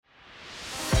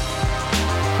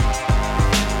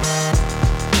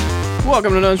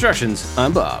Welcome to No Instructions.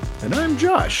 I'm Bob. And I'm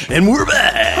Josh. And we're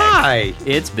back. Hi.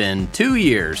 It's been 2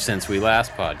 years since we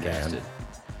last podcasted. Man.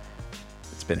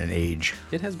 It's been an age.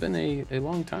 It has been a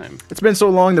long time. It's been so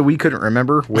long that we couldn't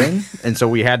remember when, and so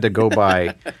we had to go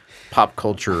by pop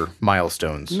culture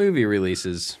milestones. Movie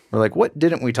releases. We're like, what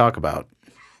didn't we talk about?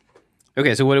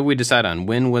 Okay, so what did we decide on?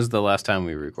 When was the last time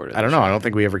we recorded? I don't know. I don't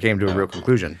think we ever came to a real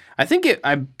conclusion.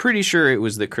 I'm pretty sure it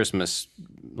was the Christmas,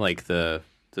 like the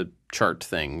chart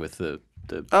thing with the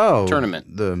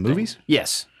tournament. The movies?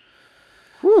 Yes.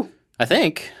 Whew. I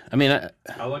think. I mean,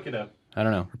 I'll look it up. I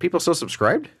don't know. Are people still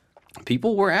subscribed?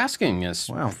 People were asking us.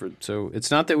 Wow. So it's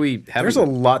not that we haven't. There's a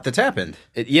lot that's happened.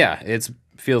 It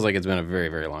feels like it's been a very,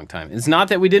 very long time. It's not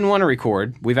that we didn't want to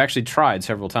record. We've actually tried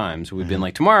several times. We've been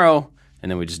like tomorrow,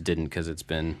 and then we just didn't because it's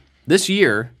been this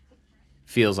year.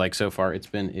 Feels like so far it's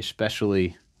been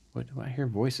especially. What do I hear?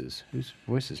 Voices. Whose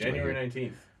voices? January do I hear?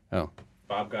 19th. Oh.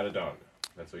 Bob got a dog.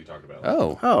 That's what you talked about.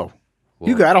 Oh. Oh.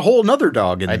 You got a whole nother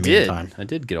dog in the I did. meantime. I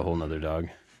did get a whole nother dog.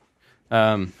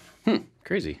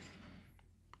 Crazy.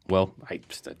 Well, I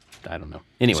don't know.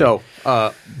 Anyway. So,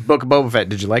 Book of Boba Fett,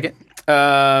 did you like it?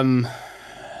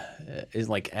 Is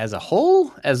like as a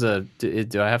whole, do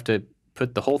I have to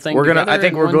put the whole thing? I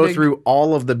think we'll go through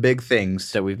all of the big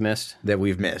things that we've missed.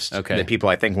 Okay. That people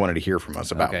I think wanted to hear from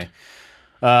us about. Okay.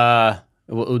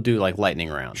 We'll do like lightning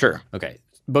round. Sure. Okay.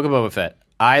 Book of Boba Fett.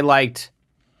 I liked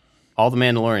all the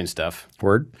Mandalorian stuff.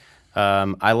 Word.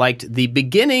 I liked the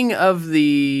beginning of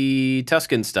the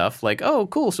Tusken stuff. Like, oh,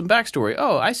 cool, some backstory.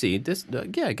 Oh, I see. This,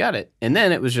 yeah, I got it. And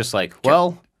then it was just like,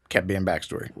 well, Kept being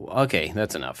backstory. okay,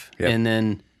 that's enough. Yep. And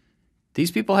then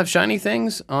these people have shiny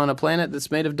things on a planet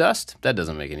that's made of dust. That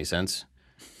doesn't make any sense.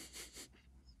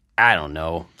 I don't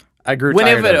know. I grew When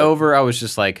tired it of over, I was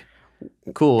just like,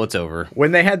 cool, it's over.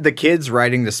 When they had the kids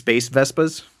riding the space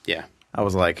Vespas, Yeah. I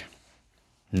was like,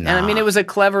 nah. And I mean, it was a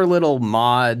clever little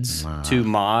mods to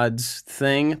mods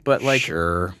thing, but like,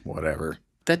 sure, whatever.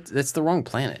 that's the wrong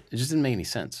planet. It just didn't make any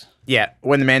sense. Yeah,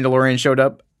 when the Mandalorian showed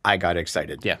up, I got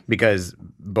excited. Yeah. Because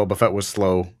Boba Fett was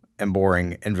slow and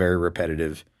boring and very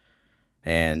repetitive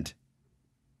and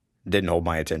didn't hold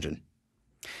my attention.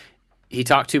 He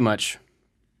talked too much.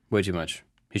 Way too much.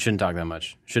 He shouldn't talk that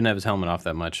much. Shouldn't have his helmet off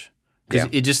that much. Because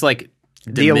it just like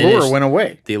The allure went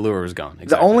away. The allure was gone. The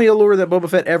Exactly. only allure that Boba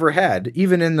Fett ever had,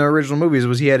 even in the original movies,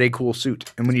 was he had a cool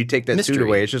suit. And when you take that suit Mystery.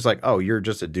 away, it's just like, oh, you're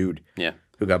just a dude Yeah.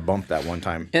 who got bumped that one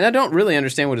time. And I don't really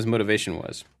understand what his motivation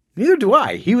was. Neither do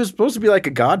I. He was supposed to be like a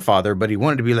godfather, but he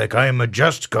wanted to be like, I am a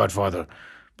just godfather.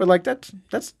 But like, that's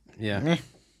Yeah.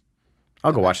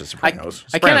 I'll go watch The Sopranos.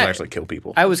 I Sopranos kinda- actually kill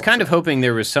people. I was kind of hoping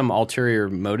there was some ulterior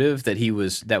motive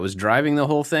that was driving the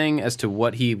whole thing as to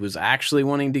what he was actually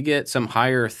wanting to get, some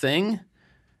higher thing.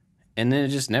 And then it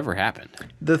just never happened.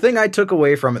 The thing I took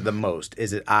away from it the most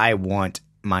is that I want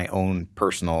my own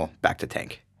personal back to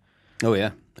tank. Oh,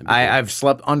 yeah. I've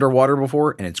slept underwater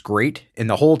before, and it's great. And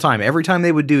the whole time, every time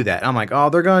they would do that, I'm like, oh,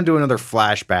 they're going to do another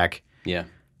flashback. Yeah.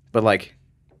 But like,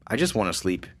 I just want to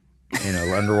sleep in an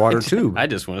underwater tube. I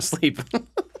just want to sleep.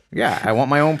 Yeah, I want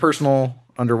my own personal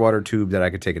underwater tube that I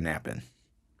could take a nap in.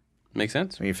 Makes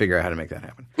sense. So you figure out how to make that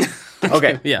happen.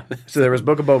 Okay. Yeah. So there was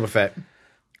Book of Boba Fett.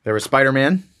 There was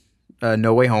Spider-Man,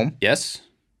 No Way Home, Yes.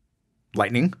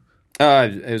 Lightning.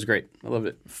 It was great. I loved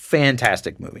it.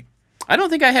 Fantastic movie. I don't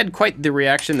think I had quite the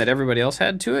reaction that everybody else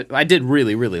had to it. I did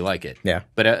really, really like it. Yeah.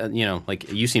 But,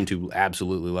 like, you seem to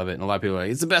absolutely love it. And a lot of people are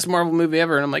like, it's the best Marvel movie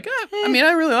ever. And I'm like, I mean,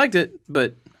 I really liked it,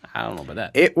 but I don't know about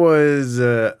that. It was,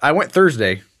 I went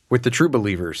Thursday with the True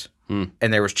Believers, and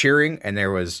there was cheering, and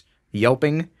there was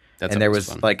yelping, That's and there always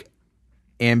was, fun. like,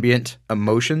 ambient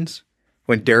emotions.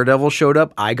 When Daredevil showed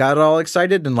up, I got all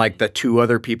excited, and, like, the two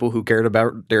other people who cared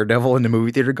about Daredevil in the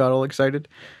movie theater got all excited.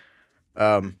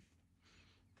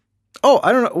 Oh,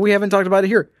 I don't know. We haven't talked about it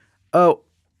here. Oh,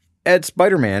 at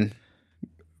Spider-Man,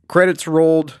 credits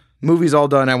rolled, movie's all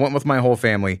done. I went with my whole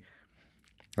family.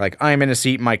 Like, I'm in a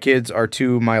seat. My kids are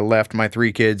to my left, my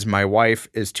 3 kids. My wife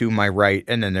is to my right.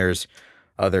 And then there's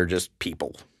other just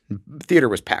people. Theater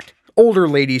was packed. Older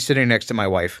lady sitting next to my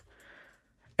wife.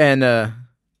 And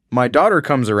my daughter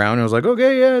comes around and was like,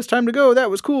 okay, yeah, it's time to go. That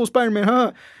was cool, Spider-Man,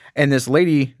 huh? And this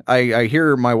lady, I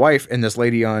hear my wife and this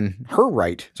lady on her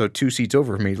right, so 2 seats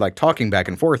over from me, like talking back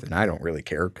and forth. And I don't really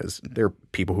care because they're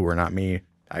people who are not me.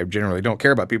 I generally don't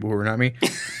care about people who are not me.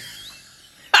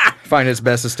 Find it's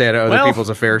best to stay out of other people's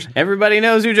affairs. Everybody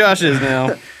knows who Josh is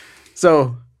now.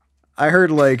 So I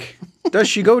heard, like, does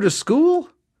she go to school?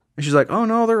 And she's like, oh,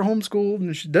 no, they're homeschooled.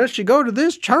 And does she go to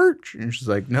this church? And she's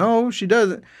like, no, she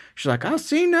doesn't. She's like, I've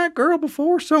seen that girl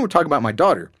before. So we're talking about my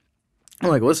daughter. I'm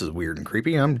like, well, this is weird and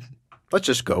creepy. Let's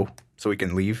just go so we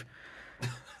can leave.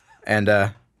 And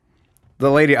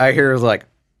the lady I hear is like,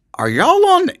 "Are y'all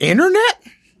on the internet?"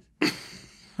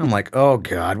 I'm like, "Oh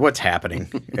God, what's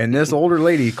happening?" And this older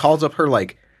lady calls up her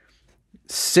like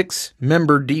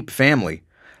 6-member deep family.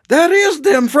 That is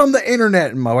them from the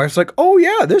internet. And my wife's like, "Oh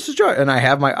yeah, this is Joy." And I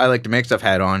have my I like to make stuff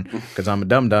hat on because I'm a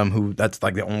dum-dum who that's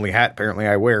like the only hat apparently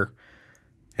I wear.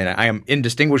 And I am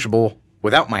indistinguishable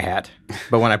without my hat.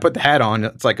 But when I put the hat on,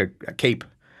 it's like a cape.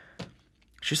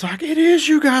 She's like, "It is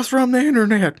you guys from the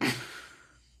internet."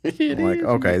 I'm like,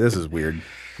 okay, this is weird.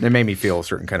 It made me feel a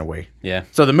certain kind of way. Yeah.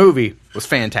 So the movie was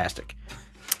fantastic.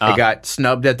 It got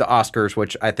snubbed at the Oscars,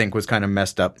 which I think was kind of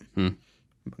messed up.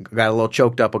 Got a little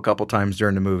choked up a couple times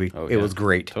during the movie. It was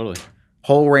great. Totally.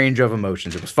 Whole range of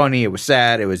emotions. It was funny. It was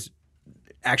sad. It was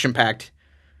action-packed.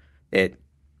 It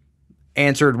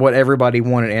answered what everybody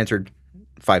wanted answered.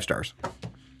 5 stars.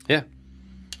 Yeah.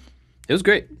 It was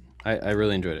great. I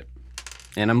really enjoyed it.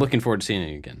 And I'm looking forward to seeing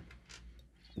it again.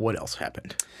 What else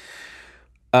happened?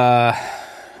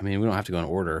 I mean, we don't have to go in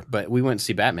order, but we went to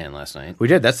see Batman last night. We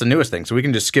did. That's the newest thing. So we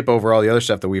can just skip over all the other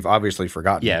stuff that we've obviously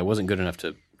forgotten. Yeah, it wasn't good enough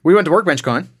to... We went to Workbench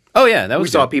Con. Oh, yeah, that was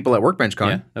We saw good. people at Workbench Con.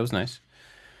 Yeah, that was nice.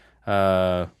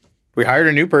 We hired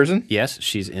a new person. Yes,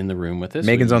 she's in the room with us.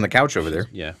 Megan's on the couch over there.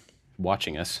 Yeah,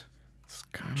 watching us.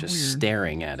 Just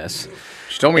staring at us.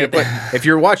 She told me to put, if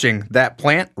you're watching, that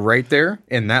plant right there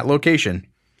in that location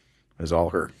is all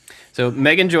her. So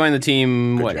Megan joined the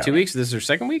team, job. 2 weeks? This is her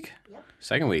second week?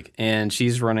 Second week. And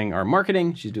she's running our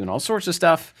marketing. She's doing all sorts of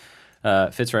stuff.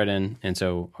 Fits right in. And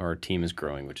so our team is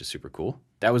growing, which is super cool.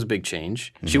 That was a big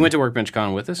change. She went to Workbench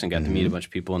Con with us and got to meet a bunch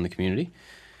of people in the community.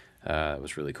 It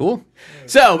was really cool.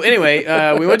 So anyway,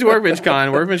 we went to Workbench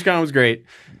Con. Workbench Con was great.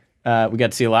 We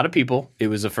got to see a lot of people. It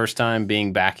was the first time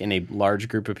being back in a large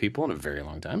group of people in a very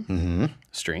long time.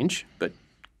 Strange, but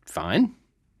fine.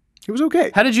 It was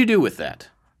okay. How did you do with that?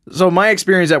 So my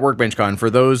experience at Workbench Con, for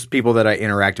those people that I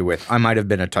interacted with, I might have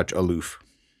been a touch aloof,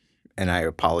 and I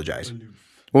apologize.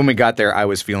 When we got there, I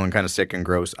was feeling kind of sick and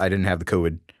gross. I didn't have the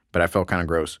COVID, but I felt kind of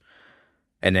gross.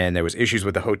 And then there was issues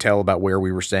with the hotel about where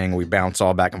we were staying. We bounced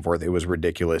all back and forth. It was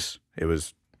ridiculous. It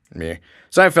was me.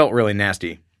 So I felt really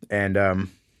nasty. And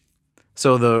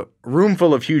so the room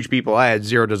full of huge people, I had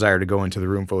zero desire to go into the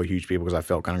room full of huge people because I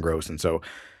felt kind of gross. And so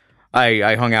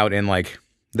I hung out in like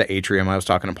the atrium. I was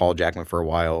talking to Paul Jackman for a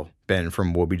while. Ben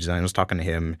from Wobie Design, I was talking to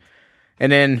him.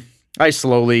 And then I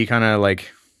slowly kind of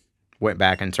like went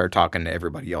back and started talking to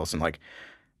everybody else. And like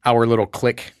our little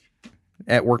clique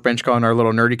at Workbench Con, our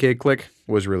little nerdy kid clique,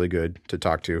 was really good to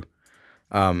talk to.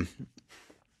 But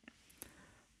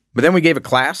then we gave a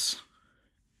class,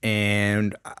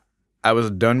 and I was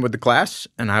done with the class,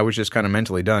 and I was just kind of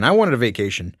mentally done. I wanted a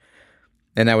vacation,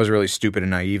 and that was really stupid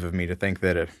and naive of me to think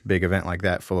that a big event like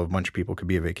that full of a bunch of people could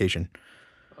be a vacation.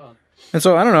 And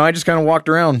so, I don't know, I just kind of walked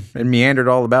around and meandered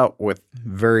all about with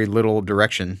very little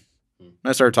direction.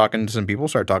 I started talking to some people,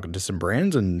 started talking to some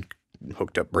brands, and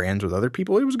hooked up brands with other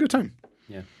people. It was a good time.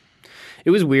 Yeah.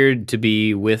 It was weird to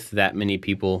be with that many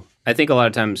people. I think a lot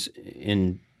of times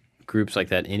in groups like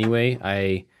that anyway,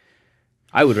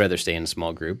 I would rather stay in a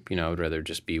small group. You know, I would rather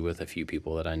just be with a few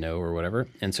people that I know or whatever.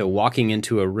 And so walking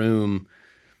into a room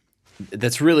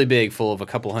that's really big, full of a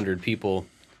couple hundred people,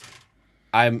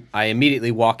 I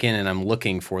immediately walk in and I'm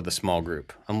looking for the small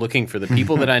group. I'm looking for the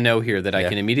people that I know here that I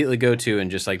can immediately go to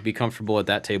and just like be comfortable at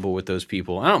that table with those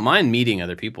people. I don't mind meeting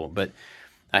other people, but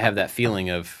I have that feeling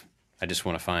of I just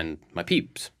want to find my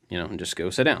peeps, you know, and just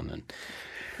go sit down.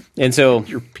 And so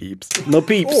Your peeps. no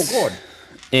peeps. Oh, God.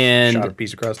 And Shot a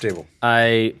piece across the table.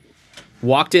 I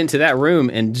walked into that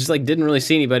room and just like didn't really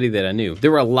see anybody that I knew.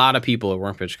 There were a lot of people at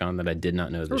Workbench Con that I did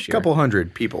not know this A year. couple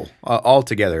hundred people all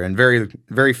together, and very,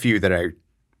 very few that I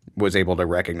was able to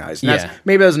recognize. And Yeah.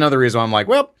 maybe that's another reason why I'm like,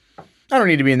 well, I don't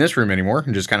need to be in this room anymore,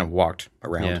 and just kind of walked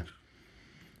around. Yeah.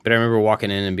 But I remember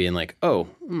walking in and being like, oh,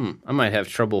 I might have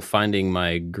trouble finding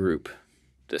my group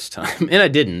this time. And I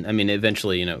didn't. I mean,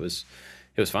 eventually, you know, it was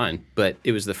fine. But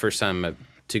it was the first time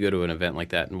to go to an event like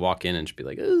that and walk in and just be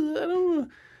like, I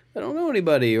don't know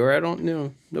anybody, or I don't, you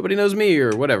know, nobody knows me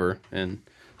or whatever. And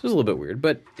it was a little bit weird,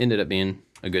 but ended up being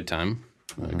a good time,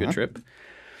 a good trip.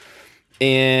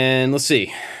 And let's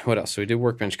see, what else? So we did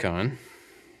Workbench Con.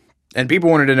 And people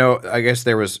wanted to know, I guess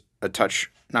there was a touch,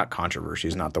 not controversy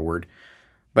is not the word,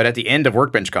 but at the end of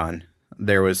Workbench Con,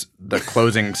 there was the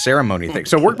closing ceremony thing.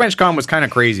 So Workbench Con was kind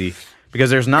of crazy because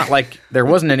there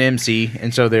wasn't an MC,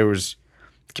 and so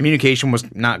communication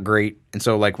was not great. And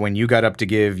so like when you got up to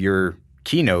give your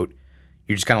keynote,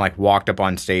 you just kind of like walked up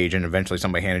on stage, and eventually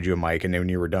somebody handed you a mic, and then when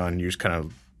you were done, you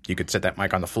could set that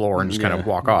mic on the floor and just kind of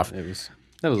walk off. It was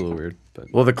That was a little weird,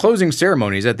 but Well, the closing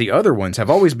ceremonies at the other ones have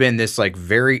always been this like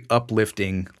very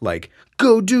uplifting, like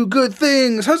go do good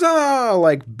things, huzzah!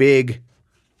 Like big,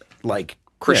 like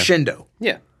crescendo.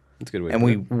 yeah, that's a good way. And to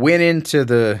we put it. went into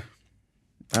the,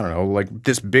 I don't know, like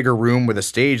this bigger room with a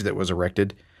stage that was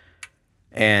erected,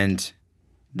 and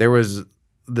there was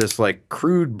this like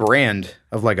crude brand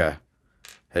of like a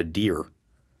deer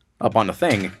up on the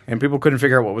thing, and people couldn't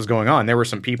figure out what was going on. There were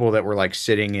some people that were like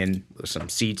sitting in some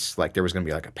seats, like there was going to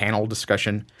be like a panel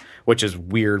discussion, which is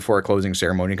weird for a closing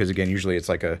ceremony because again, usually it's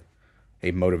like a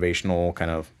motivational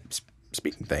kind of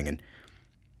speaking thing,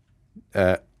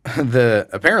 and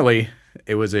apparently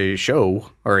it was a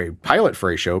show or a pilot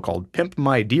for a show called Pimp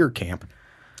My Deer Camp.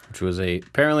 Which was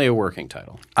apparently a working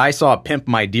title. I saw Pimp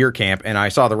My Deer Camp and I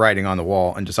saw the writing on the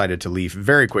wall and decided to leave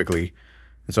very quickly.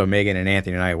 And so Megan and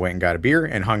Anthony and I went and got a beer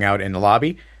and hung out in the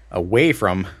lobby away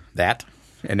from that.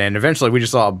 And then eventually we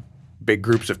just saw big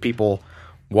groups of people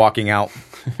walking out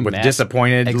with Mass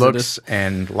disappointed exodus. looks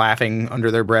and laughing under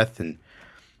their breath. And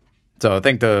so I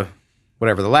think the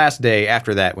last day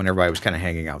after that, when everybody was kind of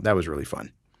hanging out, that was really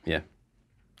fun. Yeah.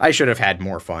 I should have had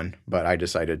more fun, but I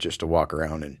decided just to walk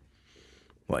around and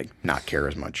like not care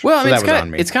as much. Well, I So mean, that was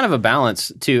on me. it's kind of a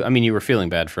balance too. I mean, you were feeling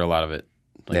bad for a lot of it,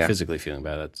 like Yeah. physically feeling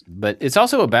bad. But it's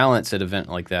also a balance at an event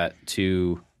like that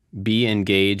to be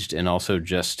engaged and also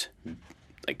just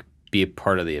like be a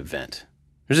part of the event.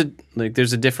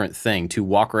 There's a different thing to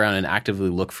walk around and actively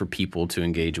look for people to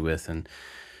engage with, and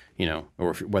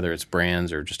or whether it's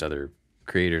brands or just other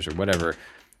creators or whatever.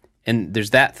 And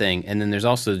there's that thing, and then there's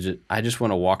also I just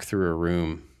want to walk through a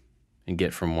room and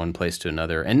get from one place to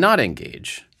another and not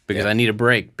engage because I need a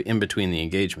break in between the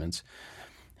engagements.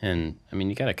 And I mean,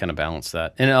 you got to kind of balance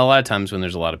that. And a lot of times when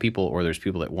there's a lot of people or there's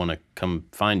people that want to come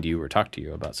find you or talk to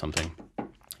you about something,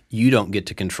 you don't get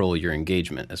to control your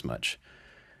engagement as much.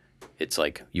 It's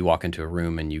like you walk into a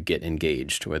room and you get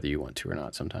engaged whether you want to or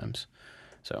not sometimes.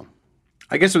 So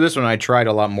I guess with this one, I tried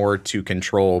a lot more to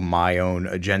control my own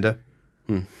agenda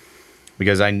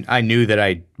because I knew that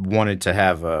I wanted to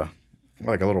have a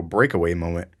little breakaway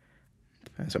moment.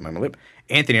 That's up my lip.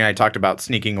 Anthony and I talked about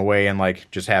sneaking away and like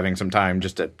just having some time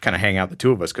just to kind of hang out, the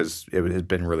two of us, because it has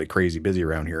been really crazy busy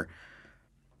around here.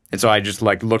 And so I just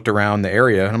like looked around the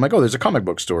area and I'm like, oh, there's a comic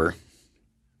book store,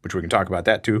 which we can talk about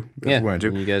that too if yeah, we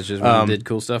wanted to. you guys just went and did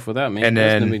cool stuff without me. And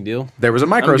That's then no big deal. there was a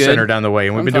micro I'm good. center down the way,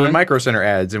 and we've I'm been doing fine. micro center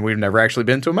ads, and we've never actually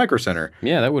been to a micro center.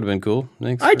 Yeah, that would have been cool.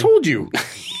 Thanks. I told you.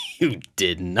 You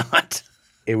did not.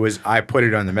 I put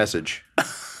it on the message.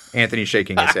 Anthony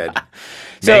shaking his head.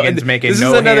 So, Megan's making this is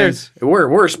no another- hands.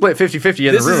 We're split 50-50 in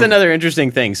the This room. is another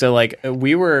interesting thing. So, like,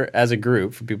 we were, as a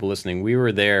group, for people listening, we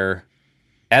were there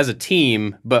as a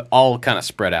team, but all kind of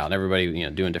spread out. Everybody,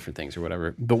 doing different things or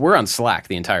whatever. But we're on Slack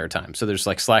the entire time. So there's,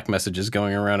 like, Slack messages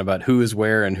going around about who is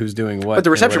where and who's doing what. But the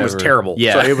and reception was whatever. terrible.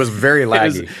 Yeah. So it was very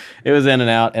laggy. It was in and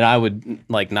out. And I would,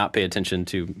 like, not pay attention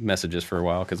to messages for a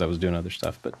while because I was doing other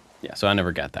stuff. But, yeah, so I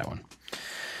never got that one.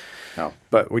 No,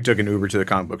 but we took an Uber to the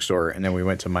comic book store, and then we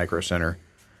went to Micro Center,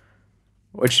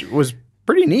 which was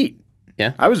pretty neat.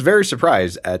 Yeah. I was very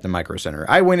surprised at the Micro Center.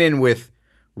 I went in with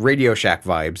Radio Shack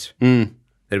vibes. That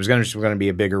it was going to be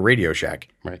a bigger Radio Shack,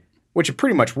 Right. which it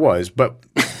pretty much was. But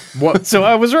what So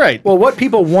I was right. well, what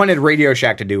people wanted Radio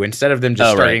Shack to do, instead of them just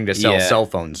Oh, right. starting to sell Yeah. cell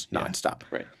phones nonstop,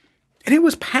 Right. and it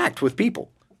was packed with people.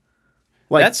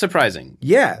 Like, That's surprising.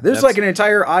 yeah, there's like an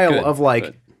entire aisle good, of like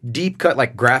but- deep cut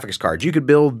like graphics cards. You could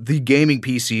build the gaming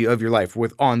PC of your life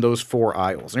on those 4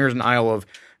 aisles. And there's an aisle of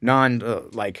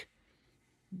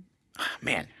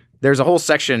man, there's a whole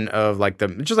section of like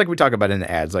just like we talk about in the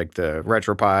ads, like the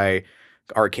RetroPie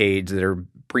arcades that are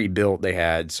pre-built. They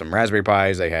had some Raspberry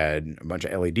Pis. They had a bunch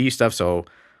of LED stuff. So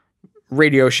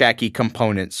Radio Shacky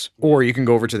components, or you can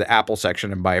go over to the Apple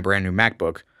section and buy a brand new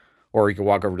MacBook, or you can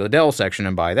walk over to the Dell section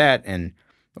and buy that,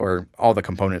 or all the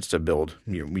components to build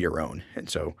your own. And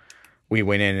so we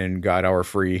went in and got our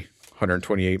free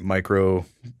 128 micro.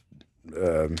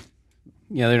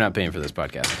 Yeah, they're not paying for this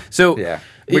podcast. So Yeah,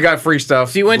 we got free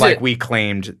stuff. So you went to- we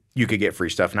claimed you could get free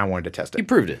stuff, and I wanted to test you it.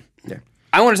 proved it. Yeah.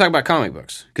 I want to talk about comic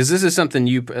books because this is something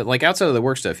you like outside of the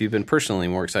work stuff. You've been personally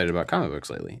more excited about comic books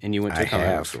lately, and you went to a comic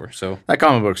book have. store. So That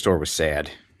comic book store was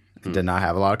sad. It did not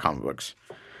have a lot of comic books.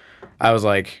 I was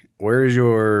like, "Where's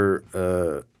your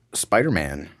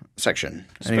Spider-Man section?"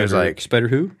 And he was like, Spider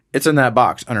who? "It's in that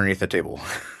box underneath the table."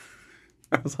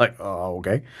 I was like, "Oh,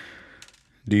 okay.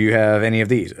 Do you have any of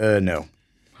these?" No.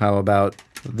 How about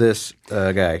this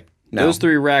guy? No. Those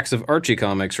 3 racks of Archie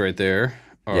comics right there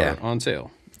are Yeah. on sale.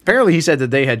 Apparently, he said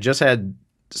that they had just had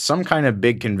some kind of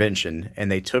big convention,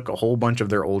 and they took a whole bunch of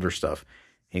their older stuff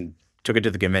and took it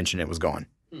to the convention. It was gone.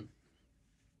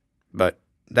 But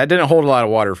that didn't hold a lot of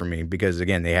water for me because,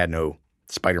 again, they had no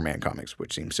Spider-Man comics,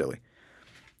 which seems silly.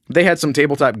 They had some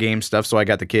tabletop game stuff, so I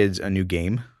got the kids a new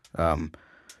game.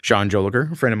 Sean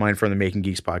Joliker, a friend of mine from the Making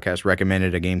Geeks podcast,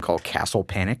 recommended a game called Castle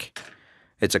Panic.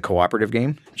 It's a cooperative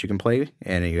game that you can play,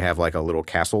 and you have like a little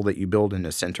castle that you build in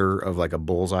the center of like a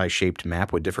bullseye-shaped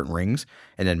map with different rings,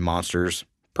 and then monsters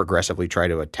progressively try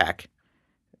to attack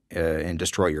and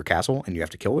destroy your castle, and you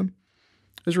have to kill them.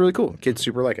 It's really cool. Kids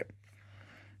super like it.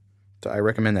 So I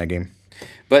recommend that game.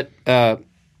 But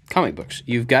comic books,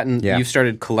 you've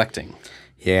started collecting.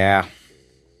 Yeah.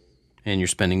 And you're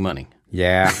spending money.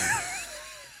 Yeah.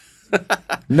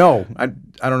 No, I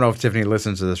don't know if Tiffany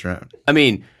listens to this. Right? I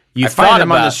mean, I find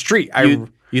them on the street.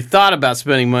 You thought about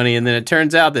spending money, and then it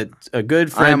turns out that a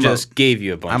good friend just gave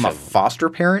you a bunch. I'm a of them. foster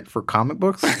parent for comic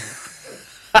books.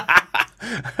 I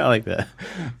like that.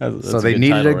 That's so a they good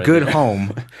needed title a right good there.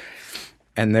 home,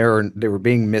 and they were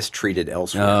being mistreated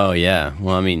elsewhere. Oh yeah.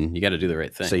 Well, I mean, you got to do the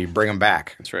right thing. So you bring them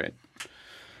back. That's right.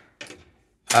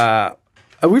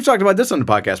 We've talked about this on the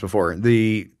podcast before.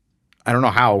 I don't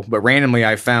know how, but randomly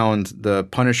I found the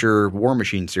Punisher War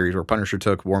Machine series where Punisher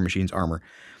took War Machine's armor.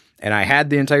 And I had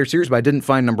the entire series, but I didn't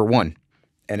find number 1.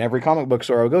 And every comic book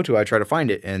store I would go to, I try to find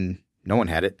it, and no one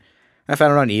had it. I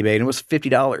found it on eBay, and it was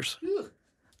 $50.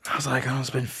 I was like, I don't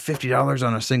spend $50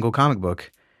 on a single comic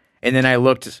book. And then I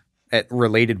looked at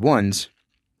related ones,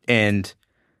 and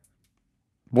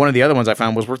one of the other ones I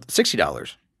found was worth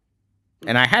 $60.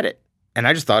 And I had it. And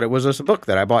I just thought it was just a book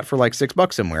that I bought for like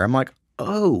 $6 somewhere. I'm like,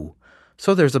 oh,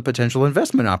 so there's a potential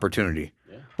investment opportunity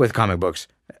with comic books.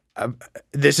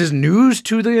 This is news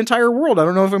to the entire world. I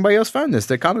don't know if anybody else found this,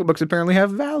 that comic books apparently have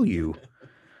value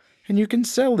and you can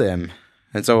sell them.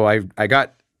 And so I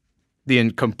got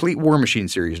the complete War Machine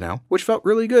series now, which felt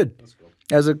really good. That's cool.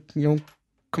 As a,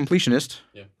 completionist.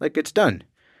 Yeah. Like it's done.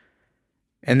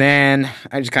 And then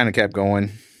I just kind of kept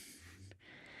going.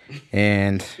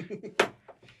 And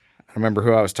I remember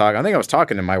who I was talking. I think I was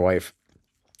talking to my wife.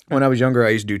 When I was younger, I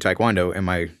used to do taekwondo, and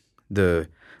the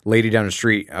lady down the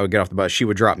street, I would get off the bus, she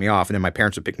would drop me off, and then my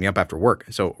parents would pick me up after work.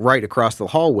 So right across the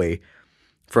hallway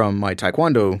from my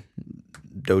taekwondo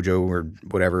dojo or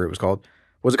whatever it was called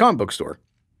was a comic book store.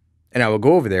 And I would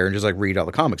go over there and just like read all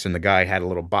the comics, and the guy had a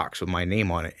little box with my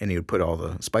name on it, and he would put all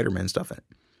the Spider-Man stuff in it.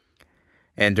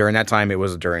 And during that time, it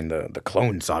was during the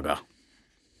Clone Saga.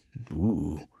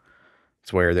 Ooh.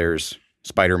 It's where there's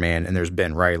Spider-Man and there's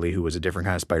Ben Reilly, who was a different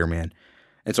kind of Spider-Man.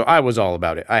 And so I was all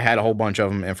about it. I had a whole bunch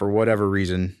of them, and for whatever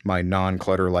reason, my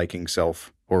non-clutter liking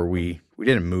self, or we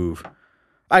didn't move.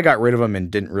 I got rid of them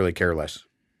and didn't really care less.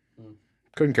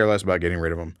 Couldn't care less about getting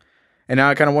rid of them. And now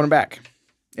I kind of want them back.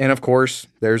 And of course,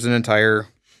 there's an entire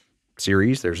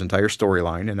series, there's an entire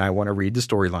storyline, and I want to read the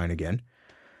storyline again.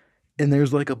 And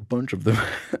there's like a bunch of them.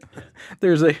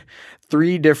 There's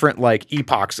 3 different like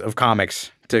epochs of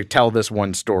comics to tell this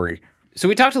one story. So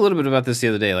we talked a little bit about this the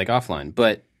other day, like offline,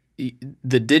 but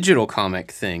the digital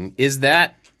comic thing,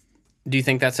 do you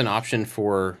think that's an option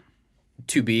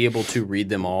to be able to read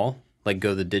them all? Like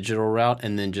go the digital route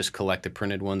and then just collect the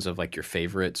printed ones of like your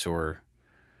favorites or,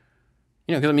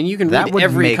 because I mean, you can read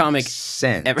every comic.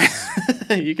 Sense.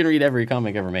 You can read every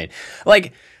comic ever made.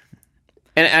 Like,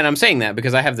 and I'm saying that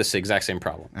because I have this exact same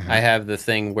problem. I have the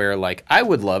thing where like, I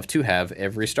would love to have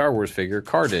every Star Wars figure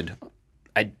carded.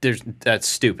 That's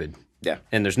stupid. Yeah.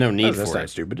 And there's no need that's for not it.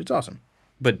 stupid. It's awesome.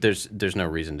 But there's no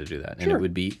reason to do that. And it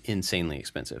would be insanely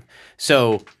expensive.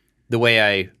 So the way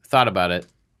I thought about it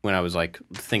when I was like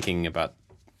thinking about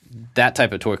that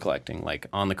type of toy collecting, like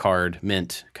on the card,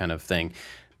 mint kind of thing,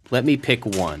 let me pick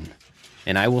one.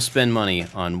 And I will spend money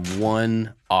on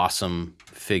one awesome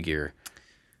figure.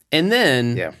 And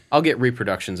then I'll get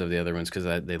reproductions of the other ones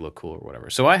because they look cool or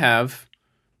whatever. So I have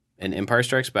an Empire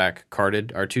Strikes Back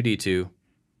carded R2-D2.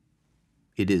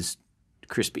 It is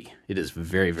crispy. It is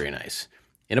very, very nice.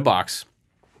 In a box,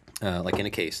 like in a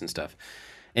case and stuff.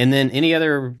 And then any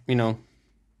other,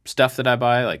 stuff that I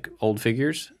buy, like old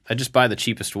figures, I just buy the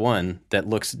cheapest one that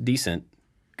looks decent.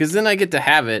 Because then I get to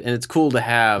have it, and it's cool to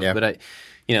have. Yeah. But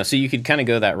so you could kind of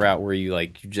go that route where you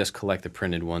just collect the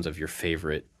printed ones of your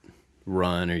favorite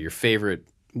run or your favorite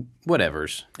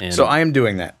whatevers. And so I am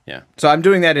doing that. Yeah. So I'm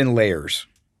doing that in layers.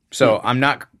 So I'm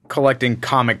not collecting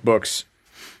comic books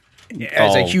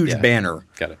as a huge banner.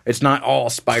 Got it. It's not all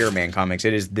Spider-Man comics.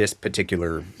 It is this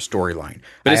particular storyline.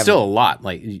 But it's still a lot.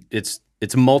 Like it's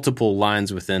multiple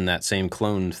lines within that same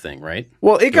cloned thing, right?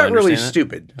 Well, it got really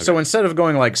stupid. Okay. So instead of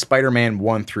going like Spider-Man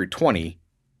 1 through 20,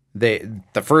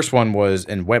 the first one was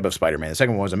in Web of Spider-Man. The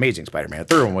second one was Amazing Spider-Man. The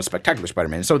third one was Spectacular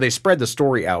Spider-Man. So they spread the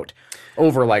story out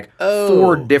over like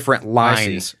 4 different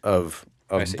lines of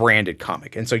branded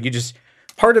comic. And so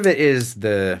part of it is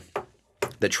the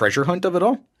the treasure hunt of it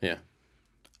all. Yeah.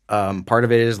 Part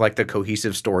of it is like the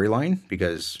cohesive storyline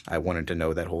because I wanted to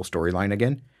know that whole storyline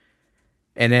again.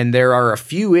 And then there are a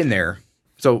few in there.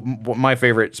 So my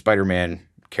favorite Spider-Man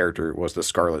character was the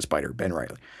Scarlet Spider, Ben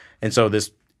Reilly. And so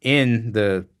this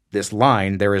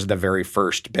line, there is the very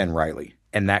first Ben Reilly.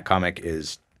 And that comic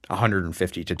is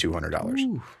 $150 to $200.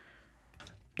 Ooh.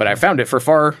 But I found it for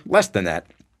far less than that.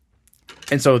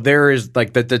 And so there is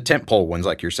like the tentpole ones,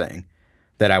 like you're saying,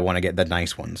 that I want to get, the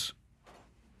nice ones,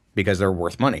 because they're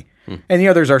worth money. And the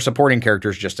others are supporting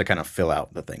characters just to kind of fill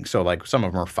out the thing. So like some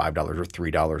of them are $5 or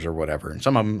 $3 or whatever. And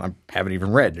some of them I haven't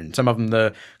even read. And some of them,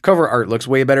 the cover art looks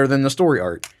way better than the story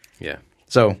art. Yeah.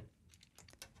 So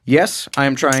yes, I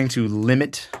am trying to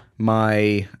limit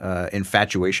my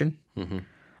infatuation. Mm-hmm.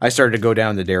 I started to go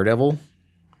down the Daredevil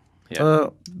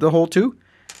the whole too.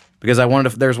 Because I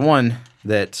wanted to, there's one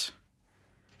that,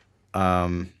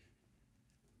 what's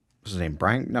his name?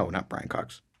 Not Brian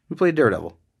Cox. Who played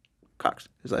Daredevil? Cox.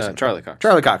 His last name. Charlie Cox.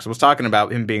 Charlie Cox was talking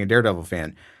about him being a Daredevil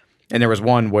fan. And there was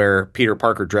one where Peter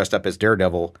Parker dressed up as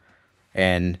Daredevil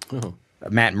and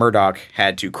Matt Murdock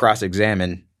had to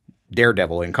cross-examine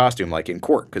Daredevil in costume, like in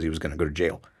court, because he was going to go to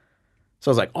jail. So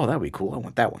I was like, oh, that would be cool. I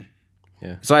want that one.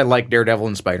 Yeah. So I like Daredevil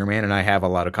and Spider-Man, and I have a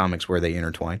lot of comics where they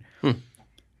intertwine.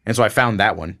 And so I found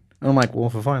that one. And I'm like, well,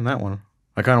 if I find that one,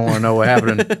 I kind of want to know what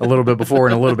happened a little bit before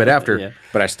and a little bit after. Yeah.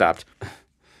 But I stopped.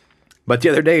 But the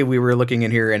other day we were looking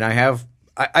in here, and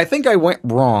I think I went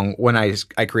wrong when I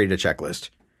created a checklist.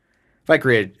 If I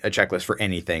create a checklist for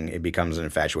anything, it becomes an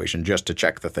infatuation just to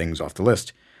check the things off the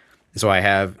list. So I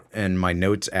have in my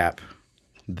notes app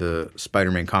the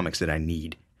Spider-Man comics that I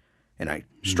need, and I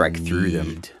strike through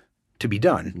them to be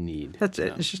done. That's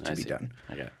it. It's just to be done.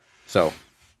 Okay. So,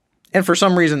 and for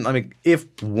some reason, I mean, if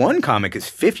one comic is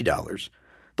 $50,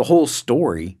 the whole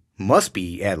story must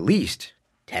be at least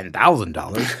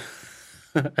 $10,000.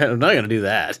 I'm not going to do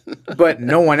that. But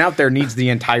no one out there needs the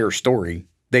entire story.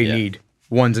 They need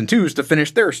ones and twos to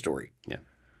finish their story. Yeah.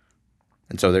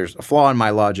 And so there's a flaw in my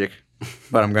logic,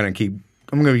 but I'm going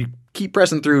to keep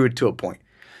pressing through it to a point.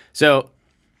 So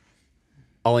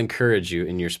I'll encourage you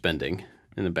in your spending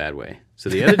in a bad way. So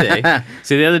the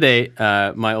other day,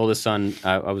 my oldest son,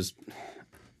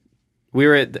 we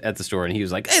were at the store and he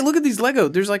was like, hey, look at these Lego.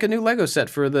 There's like a new Lego set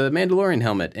for the Mandalorian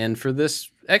helmet and for this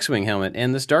X-Wing helmet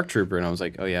and this Dark Trooper. And I was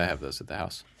like, oh yeah, I have those at the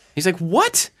house. He's like,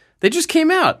 what? They just came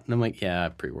out. And I'm like, yeah, I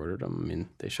pre-ordered them. I mean,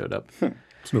 they showed up.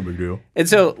 It's no big deal. And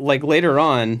so like later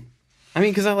on, I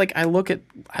mean, because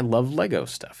I love Lego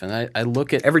stuff, and I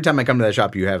look at every time I come to that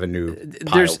shop, you have a new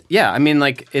pile. I mean,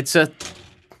 like it's a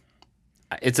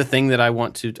thing that I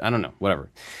want to. I don't know, whatever.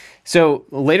 So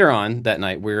later on that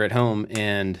night, we were at home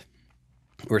and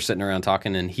we're sitting around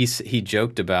talking, and he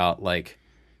joked about like,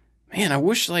 man, I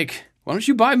wish like, why don't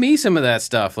you buy me some of that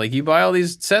stuff? Like you buy all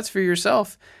these sets for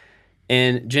yourself.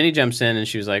 And Jenny jumps in and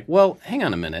she was like, well, hang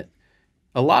on a minute.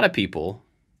 A lot of people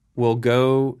will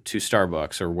go to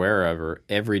Starbucks or wherever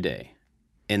every day,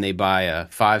 and they buy a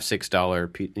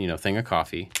 $5-6 thing of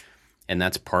coffee, and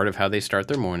that's part of how they start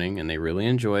their morning, and they really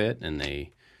enjoy it, and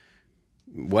they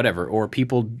whatever. Or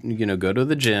people go to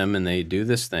the gym and they do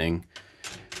this thing.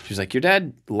 She's like, your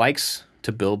dad likes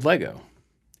to build Lego,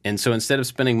 and so instead of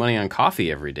spending money on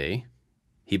coffee every day,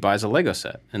 he buys a Lego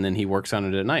set, and then he works on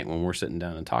it at night when we're sitting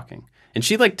down and talking. And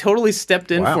she like totally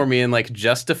stepped in for me and like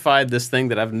justified this thing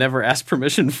that I've never asked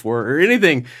permission for or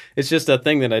anything. It's just a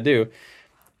thing that I do.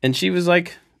 And she was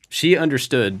like, she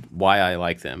understood why I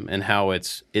like them and how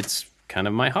it's kind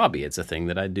of my hobby. It's a thing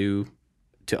that I do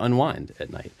to unwind at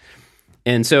night.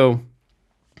 And so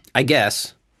I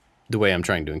guess the way I'm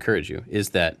trying to encourage you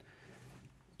is that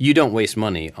you don't waste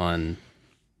money on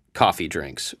coffee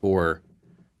drinks or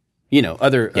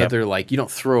other like you don't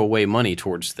throw away money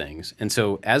towards things. And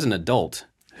so as an adult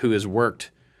who has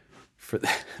worked for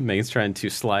Megan's trying to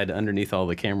slide underneath all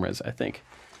the cameras, I think.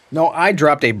 No, I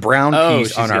dropped a brown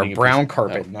piece on our brown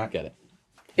carpet. Not get it.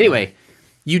 Anyway,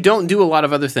 you don't do a lot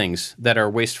of other things that are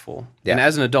wasteful. Yeah. And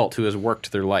as an adult who has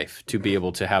worked their life to be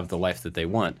able to have the life that they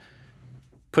want,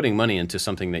 putting money into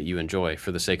something that you enjoy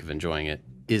for the sake of enjoying it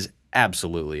is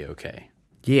absolutely okay.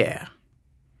 Yeah.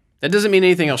 That doesn't mean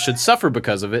anything else should suffer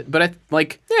because of it, but I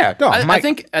think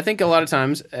a lot of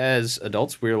times as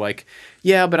adults we're like,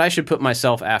 yeah, but I should put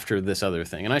myself after this other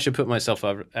thing, and I should put myself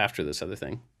after this other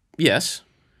thing. Yes,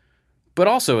 but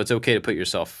also it's okay to put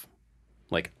yourself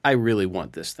like, I really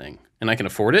want this thing, and I can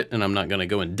afford it, and I'm not going to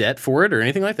go in debt for it or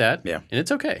anything like that. Yeah, and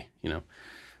it's okay. I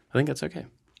think that's okay.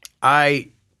 I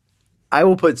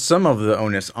will put some of the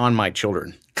onus on my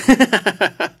children.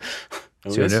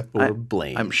 Onus Soon or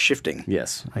blame? I'm shifting.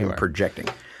 Yes, I you am are. projecting.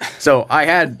 So I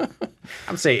had,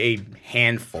 I would say, a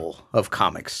handful of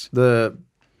comics. The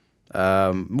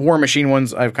War Machine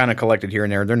ones I've kind of collected here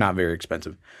and there. They're not very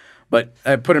expensive, but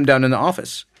I put them down in the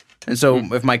office. And so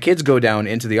if my kids go down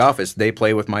into the office, they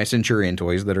play with my Centurion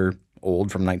toys that are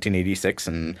old from 1986,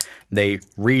 and they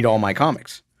read all my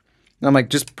comics. And I'm like,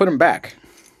 just put them back.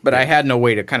 But I had no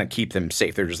way to kind of keep them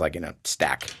safe. They're just like in a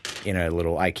stack in a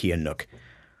little IKEA nook.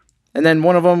 And then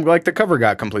one of them, like the cover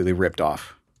got completely ripped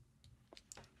off.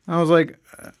 I was like,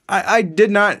 I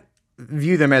did not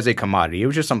view them as a commodity. It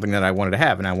was just something that I wanted to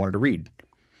have and I wanted to read.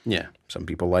 Yeah. Some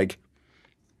people like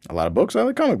a lot of books. I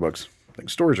like comic books. I think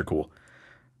stories are cool.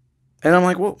 And I'm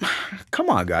like, well, come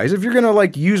on, guys. If you're going to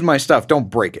like use my stuff, don't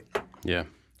break it. Yeah.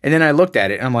 And then I looked at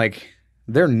it and I'm like,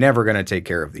 they're never going to take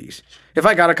care of these. If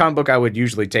I got a comic book, I would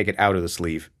usually take it out of the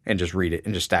sleeve and just read it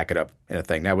and just stack it up in a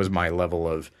thing. That was my level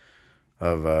of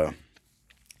how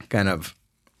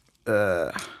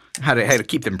to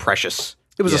keep them precious.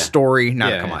 It was a story,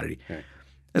 not a commodity. Right.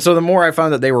 And so the more I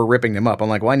found that they were ripping them up, I'm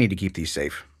like, well, I need to keep these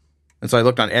safe. And so I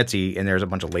looked on Etsy, and there's a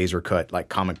bunch of laser cut like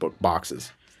comic book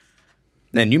boxes.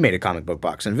 Then you made a comic book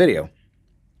box in video.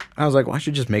 I was like, well, I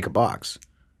should just make a box,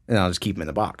 and I'll just keep them in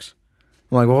the box.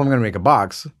 I'm like, well, if I'm going to make a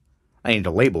box, I need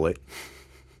to label it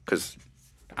because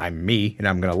I'm me, and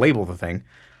I'm going to label the thing.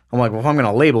 I'm like, well, if I'm going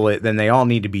to label it, then they all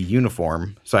need to be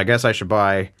uniform. So I guess I should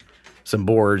buy some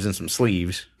boards and some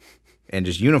sleeves and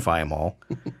just unify them all.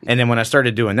 And then when I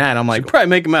started doing that, I'm like, Probably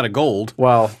make them out of gold.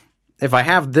 well, if I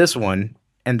have this one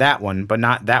and that one, but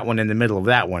not that one in the middle of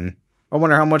that one, I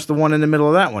wonder how much the one in the middle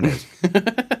of that one is.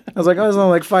 I was like, oh, it's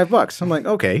only like $5. I'm like,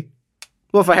 okay.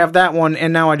 Well, if I have that one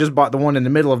and now I just bought the one in the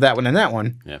middle of that one and that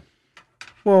one, Yeah.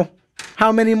 well,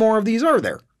 how many more of these are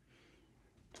there?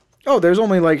 Oh, there's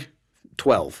only like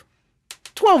 12.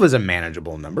 12 is a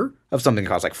manageable number of something that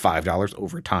costs like $5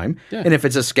 over time. Yeah. And if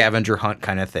it's a scavenger hunt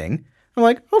kind of thing, I'm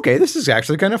like, okay, this is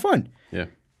actually kind of fun. Yeah.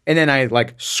 And then I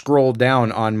like scrolled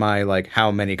down on my like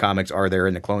how many comics are there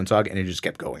in the Clone Saga, and it just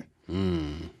kept going.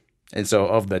 And so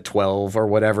of the 12 or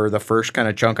whatever, the first kind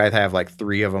of chunk, I'd have like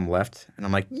 3 of them left. And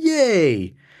I'm like,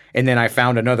 yay. And then I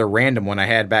found another random one I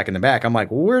had back in the back. I'm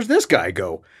like, well, where's this guy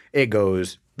go? It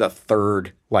goes the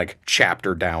third like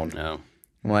chapter down. No.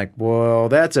 I'm like, well,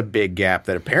 that's a big gap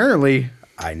that apparently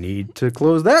I need to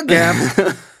close that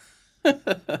gap.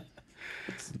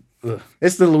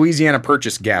 It's the Louisiana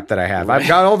Purchase gap that I have. I've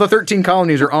got all the 13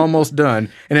 colonies are almost done.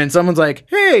 And then someone's like,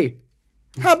 hey,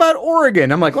 how about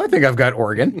Oregon? I'm like, well, I think I've got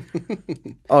Oregon.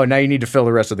 Oh, now you need to fill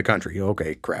the rest of the country.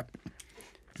 Okay, crap.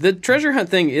 The treasure hunt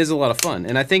thing is a lot of fun.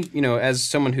 And I think, as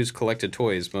someone who's collected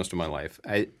toys most of my life,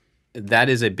 that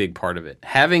is a big part of it.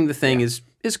 Having the thing is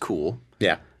cool.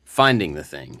 Yeah. Finding the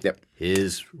thing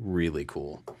is really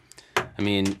cool. I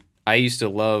mean, I used to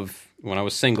love when I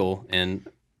was single and,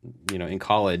 in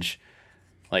college,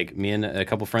 like me and a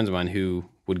couple friends of mine who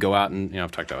would go out and,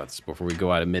 I've talked about this before, we'd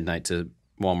go out at midnight to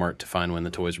Walmart to find when the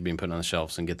toys were being put on the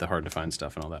shelves and get the hard to find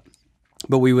stuff and all that.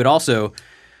 But we would also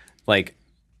like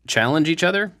challenge each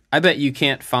other. I bet you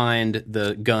can't find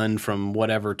the gun from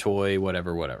whatever toy,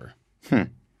 whatever.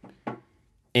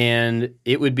 And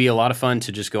it would be a lot of fun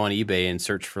to just go on eBay and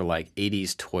search for like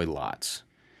 80s toy lots.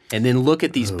 And then look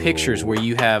at these pictures where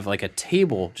you have like a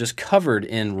table just covered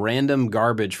in random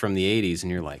garbage from the 80s.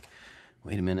 And you're like,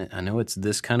 wait a minute, I know it's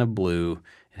this kind of blue.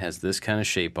 It has this kind of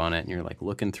shape on it. And you're like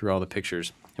looking through all the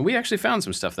pictures. And we actually found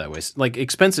some stuff that way. Like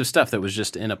expensive stuff that was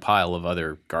just in a pile of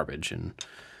other garbage. And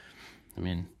I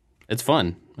mean, it's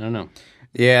fun. I don't know.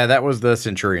 Yeah, that was the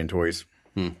Centurion toys.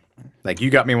 Like you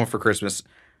got me one for Christmas.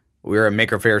 We were at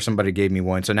Maker Faire. Somebody gave me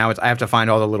one. So now I have to find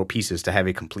all the little pieces to have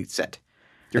a complete set.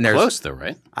 You're close though,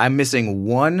 right? I'm missing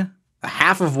a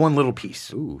half of one little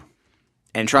piece. Ooh.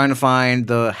 And trying to find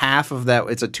the half of that.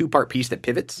 It's a 2-part piece that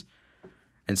pivots.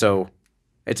 And so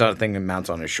it's a thing that mounts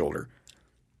on his shoulder.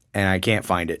 And I can't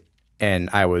find it. And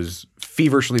I was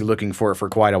feverishly looking for it for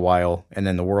quite a while. And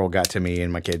then the world got to me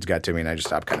and my kids got to me and I just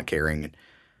stopped kind of caring. And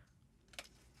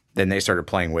then they started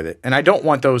playing with it. And I don't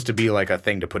want those to be like a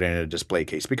thing to put in a display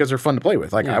case because they're fun to play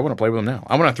with. Like I want to play with them now.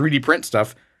 I want to 3D print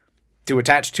stuff to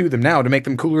attach to them now to make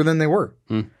them cooler than they were.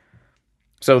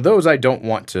 So those I don't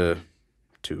want to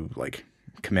like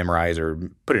commemorize or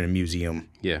put in a museum.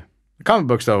 Yeah. The comic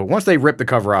books though, once they rip the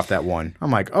cover off that one, I'm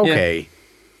like, okay,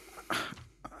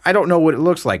 I don't know what it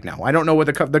looks like now. I don't know what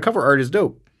the cover art is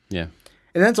dope. Yeah.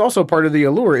 And that's also part of the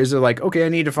allure is like, okay, I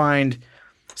need to find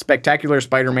Spectacular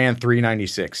Spider-Man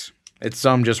 396. It's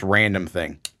some just random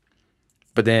thing.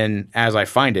 But then as I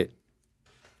find it,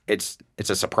 it's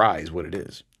a surprise what it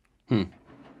is.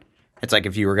 It's like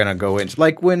if you were gonna go into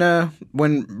like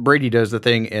when Brady does the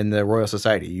thing in the Royal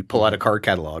Society, you pull out a card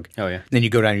catalog. Oh, yeah. Then you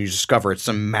go down and you discover it's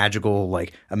some magical,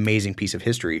 like amazing piece of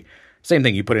history. Same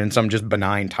thing, you put it in some just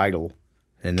benign title,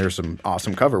 and there's some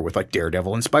awesome cover with like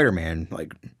Daredevil and Spider-Man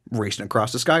like racing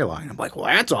across the skyline. I'm like, well,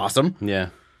 that's awesome. Yeah.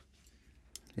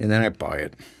 And then I buy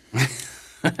it.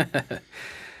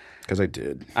 Because I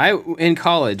did. In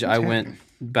college, I went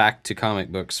back to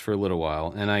comic books for a little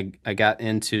while, and I got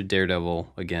into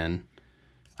Daredevil again.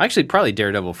 Actually, probably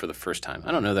Daredevil for the first time.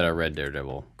 I don't know that I read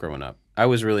Daredevil growing up. I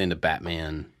was really into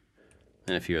Batman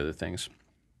and a few other things.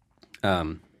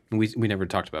 We never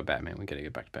talked about Batman. We got to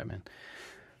get back to Batman.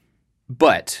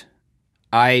 But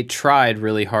I tried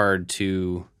really hard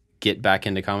to get back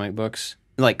into comic books,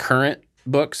 like current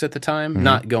books at the time,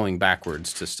 not going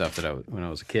backwards to stuff that when I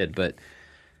was a kid.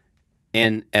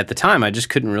 And at the time, I just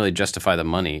couldn't really justify the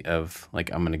money of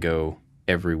like I'm going to go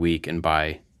every week and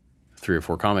buy 3 or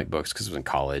 4 comic books because I was in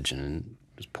college and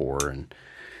was poor and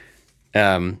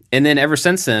then ever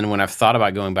since then, when I've thought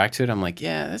about going back to it, I'm like,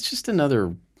 yeah, it's just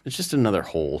another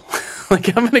hole. Like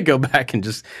I'm going to go back and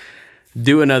just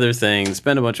do another thing,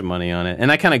 spend a bunch of money on it.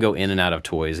 And I kind of go in and out of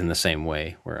toys in the same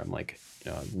way where I'm like,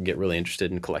 I get really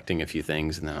interested in collecting a few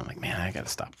things. And then I'm like, man, I got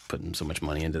to stop putting so much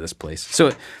money into this place.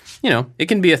 So, it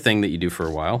can be a thing that you do for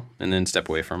a while and then step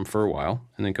away from for a while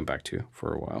and then come back to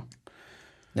for a while.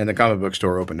 And the comic book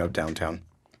store opened up downtown.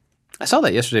 I saw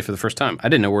that yesterday for the first time. I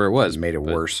didn't know where it was. Made it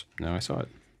worse. No, I saw it.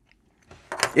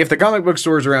 If the comic book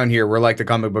stores around here were like the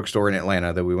comic book store in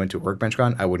Atlanta that we went to at Workbench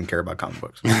Con, I wouldn't care about comic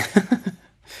books.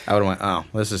 I would have went, oh,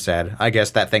 this is sad. I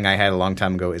guess that thing I had a long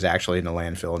time ago is actually in the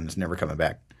landfill and it's never coming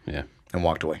back. Yeah. And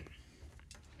walked away.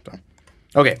 So,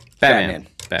 okay. Batman.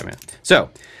 So,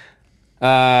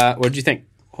 what did you think?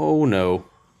 Oh, no.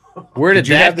 Where did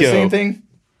you that have the go? same thing?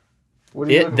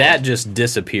 That just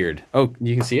disappeared. Oh,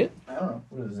 you can see it? I don't know.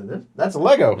 What is it? That's a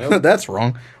Lego. That's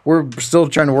wrong. We're still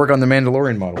trying to work on the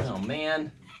Mandalorian model. Oh,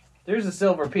 man. There's a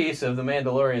silver piece of the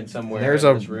Mandalorian somewhere There's in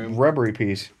a this room. rubbery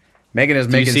piece. Megan is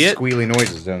making see it? squealy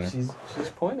noises down there. She's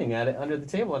pointing at it under the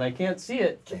table, and I can't see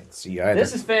it. Can't see either.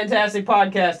 This is fantastic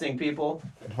podcasting, people.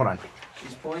 Hold on.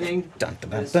 She's pointing. Dun,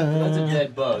 dun, dun, That's dun. a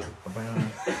dead bug.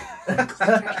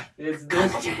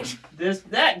 It's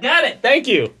that. Got it. Thank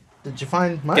you. Did you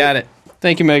find mine? Got it.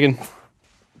 Thank you, Megan.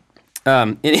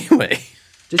 Anyway.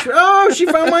 Oh, she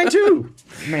found mine too.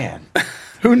 Man,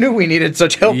 who knew we needed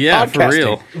such help? Yeah, podcasting? for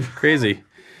real. Crazy.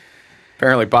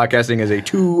 Apparently, podcasting is a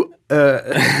 2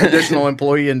 additional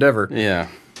employee endeavor. Yeah.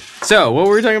 So, what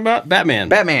were we talking about? Batman.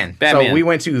 Batman. Batman. So we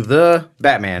went to the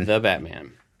Batman The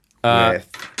Batman.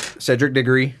 with Cedric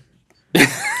Diggory,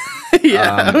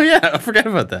 Yeah. Oh, yeah. I forgot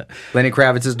about that. Lenny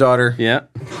Kravitz's daughter, Yeah.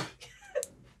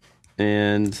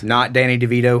 And, not Danny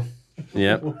DeVito,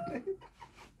 yep.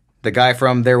 the guy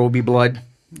from There Will Be Blood.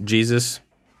 Jesus.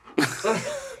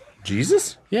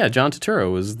 Jesus? Yeah, John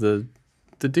Turturro was the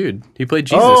dude. He played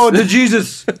Jesus. Oh, the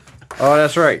Jesus. Oh,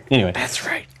 that's right. Anyway. That's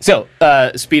right. So,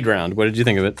 Speed Round. What did you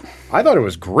think of it? I thought it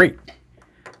was great.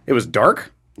 It was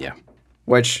dark, Yeah.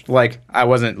 which, like, I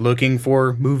wasn't looking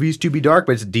for movies to be dark,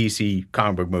 but it's a DC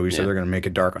comic book movie, so they're going to make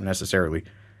it dark unnecessarily.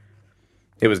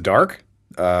 It was dark.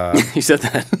 You said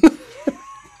that.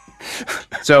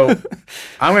 So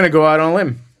I'm going to go out on a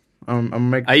limb. I'm gonna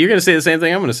make. You're going to say the same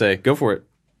thing I'm going to say. Go for it.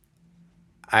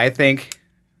 I think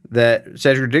that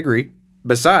Cedric Diggory,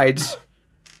 besides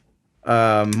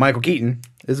Michael Keaton,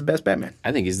 is the best Batman.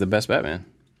 I think he's the best Batman.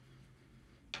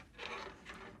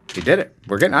 He did it.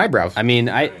 We're getting eyebrows. I mean,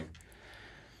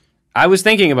 I was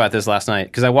thinking about this last night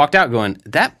because I walked out going,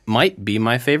 that might be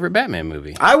my favorite Batman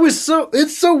movie.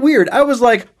 It's so weird. I was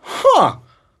like, huh.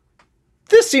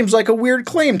 This seems like a weird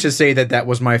claim to say that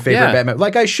was my favorite Yeah. Batman.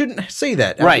 Like, I shouldn't say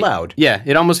that out loud. Yeah,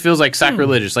 it almost feels like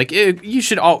sacrilegious. Like, you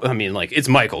should it's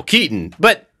Michael Keaton.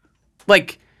 But,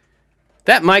 like,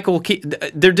 that Michael Keaton,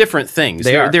 they're different things.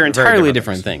 They are. They're Very entirely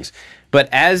different different things. But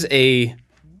as a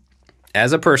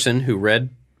person who read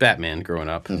Batman growing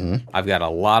up, I've got a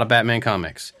lot of Batman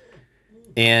comics.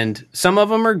 And some of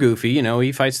them are goofy.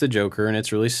 He fights the Joker, and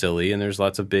it's really silly, and there's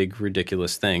lots of big,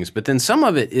 ridiculous things. But then some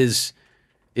of it is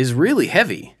really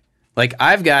heavy. Like,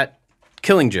 I've got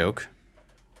Killing Joke,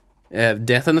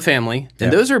 Death in the Family,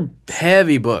 and those are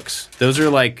heavy books. Those are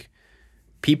like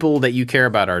people that you care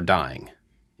about are dying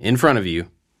in front of you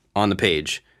on the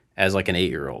page as like an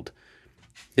 8-year-old.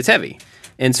 It's heavy.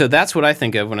 And so that's what I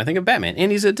think of when I think of Batman.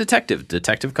 And he's a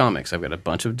detective comics. I've got a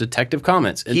bunch of detective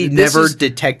comments. And He never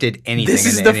detected anything. This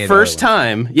is in the any first of the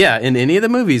other ones. time, in any of the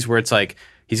movies where it's like,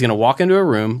 he's going to walk into a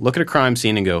room, look at a crime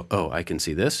scene, and go, oh, I can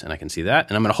see this, and I can see that,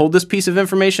 and I'm going to hold this piece of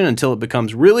information until it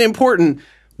becomes really important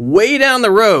way down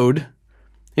the road.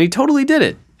 And he totally did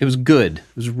it. It was good.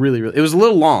 It was really, really. It was a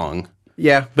little long,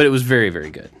 Yeah. but it was very, very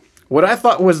good. What I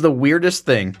thought was the weirdest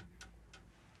thing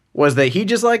was that he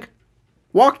just like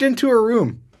walked into a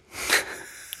room.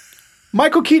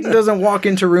 Michael Keaton doesn't walk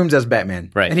into rooms as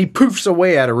Batman. Right. And he poofs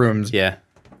away out of rooms. Yeah.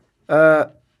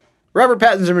 Robert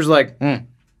Pattinson was like, and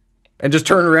just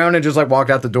turned around and just like walked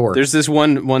out the door. There's this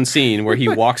one scene where he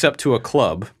walks up to a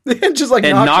club and just like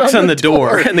and knocks on the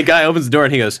door, and the guy opens the door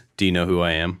and he goes, "Do you know who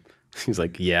I am?" He's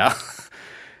like, "Yeah."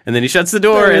 And then he shuts the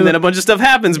door, and then a bunch of stuff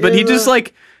happens. But he just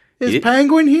like Is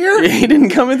Penguin here? he didn't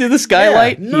come in through the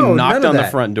skylight. Yeah, no, he knocked none of on the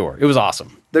that. front door. It was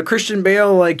awesome. The Christian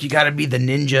Bale, like, you got to be the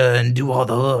ninja and do all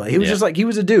the. He was Yeah. just like, he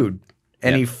was a dude.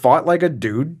 And Yeah. he fought like a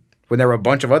dude when there were a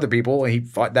bunch of other people. And he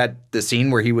fought the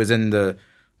scene where he was in the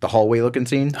hallway looking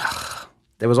scene.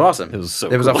 That was awesome. It was so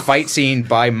There was a cool. fight scene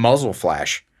by Muzzle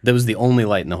Flash. That was the only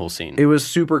light in the whole scene. It was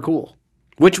super cool.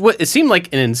 It seemed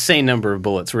like an insane number of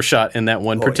bullets were shot in that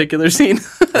one particular scene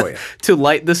Oh, yeah. to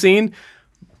light the scene.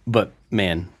 But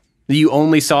man, you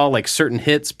only saw like certain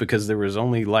hits because there was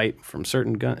only light from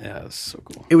certain guns. Yeah, it's so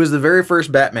cool. It was the very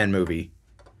first Batman movie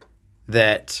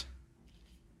that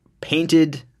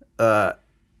painted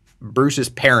Bruce's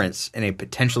parents in a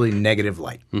potentially negative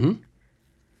light. Mm-hmm.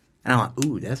 And I'm like,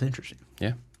 ooh, that's interesting.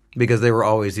 Yeah. Because they were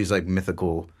always these like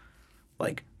mythical,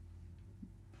 like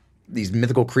these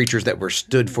mythical creatures that were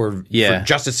stood for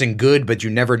justice and good, but you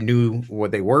never knew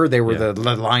what they were. They were the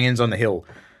lions on the hill.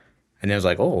 And it was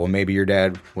like, oh, well, maybe your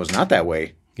dad was not that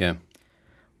way. Yeah.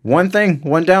 One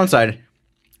downside,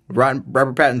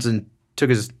 Robert Pattinson took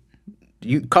his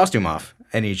costume off,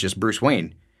 and he's just Bruce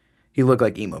Wayne. He looked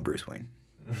like emo Bruce Wayne.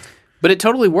 But it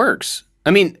totally works.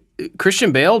 I mean,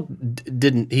 Christian Bale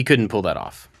couldn't pull that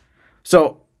off.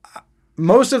 So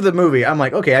most of the movie, I'm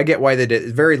like, okay, I get why they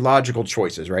did very logical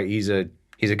choices, right? He's a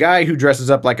guy who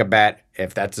dresses up like a bat,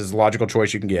 if that's his logical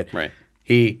choice you can get. Right.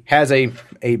 He has a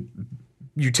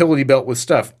utility belt with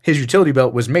stuff. His utility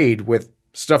belt was made with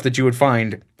stuff that you would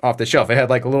find off the shelf. It had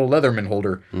like a little Leatherman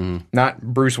holder, not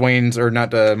Bruce Wayne's or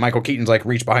not Michael Keaton's like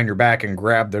reach behind your back and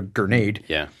grab the grenade.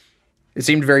 Yeah. It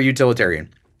seemed very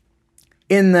utilitarian.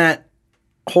 In that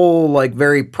whole like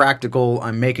very practical,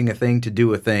 I'm making a thing to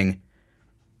do a thing.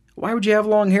 Why would you have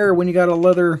long hair when you got a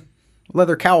leather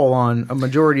cowl on a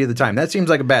majority of the time? That seems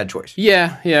like a bad choice.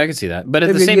 Yeah, I can see that. But at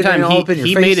If the you same get it time, all up in your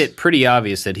he face. made it pretty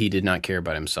obvious that he did not care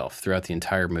about himself throughout the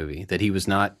entire movie. That he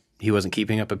wasn't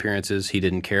keeping up appearances. He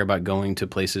didn't care about going to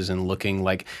places and looking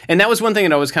like. And that was one thing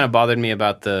that always kind of bothered me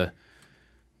about the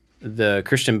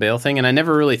Christian Bale thing. And I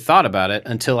never really thought about it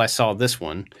until I saw this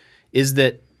one. Is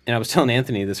that, and I was telling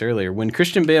Anthony this earlier, when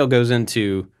Christian Bale goes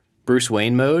into Bruce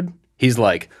Wayne mode, he's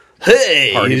like,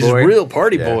 hey, Party he's boy. a real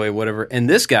party Yeah. boy, whatever. And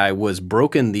this guy was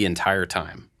broken the entire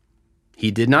time.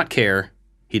 He did not care.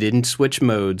 He didn't switch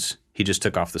modes. He just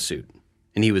took off the suit.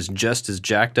 And he was just as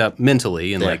jacked up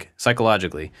mentally and like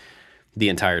psychologically the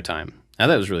entire time. Now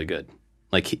that was really good.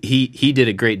 Like he did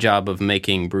a great job of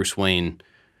making Bruce Wayne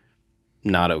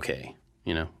not okay,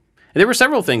 you know. And there were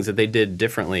several things that they did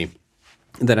differently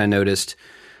that I noticed.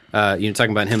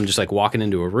 Talking about him just like walking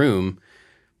into a room.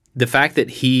 The fact that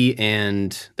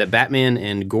that Batman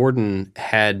and Gordon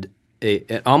had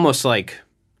an almost like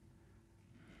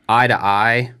eye to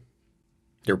eye.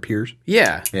 They're peers.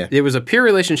 Yeah. Yeah. It was a peer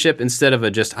relationship instead of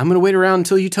I'm going to wait around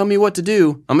until you tell me what to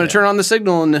do. I'm going to turn on the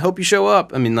signal and hope you show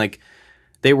up. I mean, like,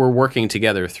 they were working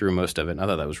together through most of it. And I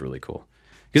thought that was really cool.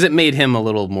 Because it made him a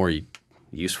little more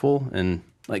useful and,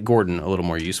 like, Gordon a little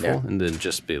more useful. Yeah. And then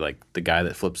just be, like, the guy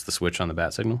that flips the switch on the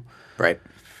bat signal. Right.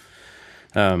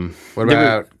 What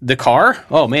about The car?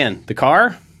 Oh, man. The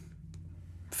car?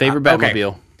 Favorite okay.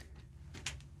 Batmobile.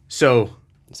 so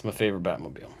It's my favorite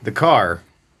Batmobile. the car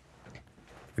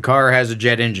has a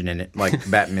jet engine in it, like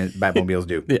Batmobiles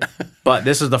do. Yeah. But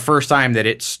this is the first time that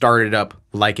it started up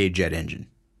like a jet engine.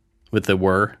 With the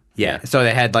whir. Yeah. So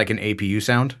they had like an APU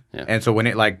sound. Yeah. And so when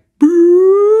it like,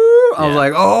 I was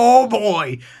like, oh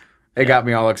boy. It got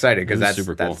me all excited because was that's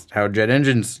super cool. that's how jet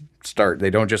engines start. They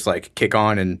don't just like kick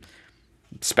on and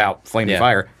spout flaming Yeah.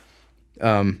 fire.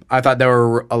 I thought there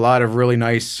were a lot of really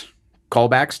nice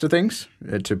callbacks to things,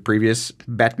 to previous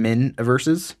Batman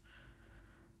verses.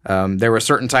 There were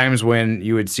certain times when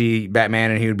you would see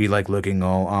Batman and he would be like looking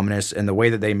all ominous, and the way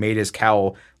that they made his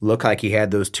cowl look like he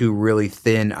had those two really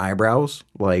thin eyebrows,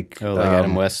 like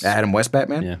Adam West. Adam West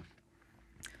Batman.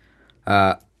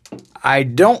 Yeah. I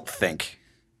don't think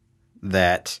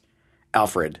that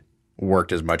Alfred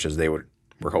worked as much as they were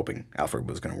hoping Alfred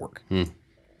was going to work.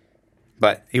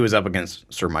 But he was up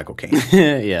against Sir Michael Caine.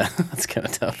 Yeah. That's kind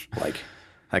of tough. Like,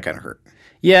 that kind of hurt.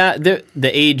 Yeah, the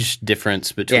age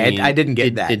difference between Yeah, I didn't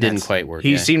get that. It didn't quite work.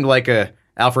 He yeah. seemed like a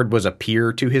Alfred was a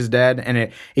peer to his dad,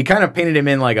 and he kind of painted him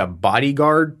in like a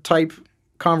bodyguard type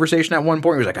conversation at one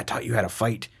point. He was like, I taught you how to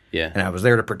fight. Yeah. And I was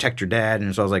there to protect your dad.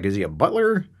 And so I was like, is he a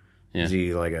butler? Yeah. Is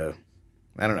he like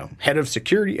I don't know, head of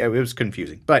security? It was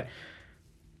confusing. But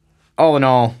all in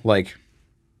all, like,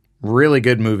 really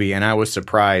good movie. And I was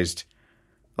surprised,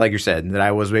 like you said, that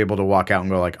I was able to walk out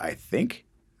and go like, I think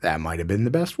that might have been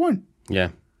the best one. Yeah.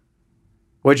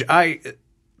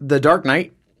 The Dark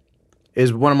Knight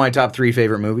is one of my top 3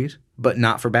 favorite movies, but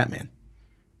not for Batman.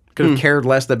 Could have cared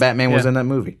less that Batman was in that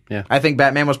movie. Yeah. I think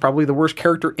Batman was probably the worst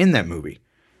character in that movie.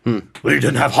 We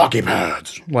didn't have hockey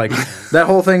pads. Like, that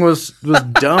whole thing was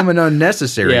dumb and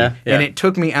unnecessary. Yeah. And it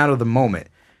took me out of the moment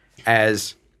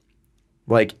as,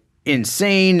 like,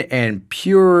 insane and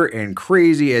pure and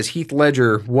crazy as Heath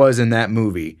Ledger was in that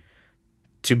movie.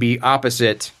 To be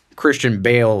opposite Christian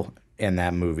Bale in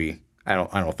that movie, I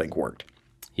don't think worked.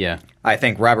 Yeah. I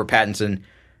think Robert Pattinson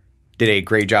did a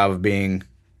great job of being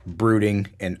brooding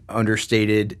and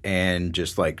understated and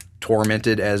just like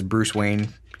tormented as Bruce Wayne.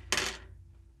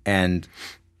 And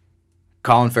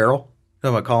Colin Farrell.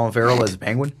 Talking about Colin Farrell as the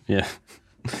Penguin. Yeah.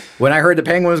 When I heard the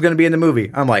Penguin was going to be in the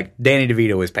movie, I'm like, Danny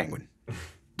DeVito is Penguin.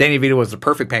 Danny DeVito was the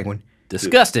perfect Penguin.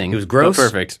 Disgusting. It was gross.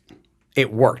 But perfect.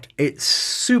 It worked. It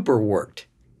super worked.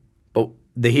 But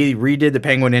he redid the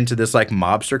Penguin into this like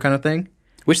mobster kind of thing.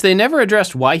 Which they never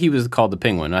addressed why he was called the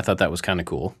Penguin. I thought that was kind of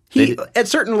cool. At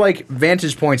certain like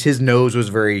vantage points, his nose was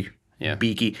very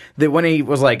beaky. That when he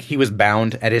was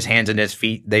bound at his hands and his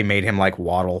feet, they made him like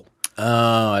waddle.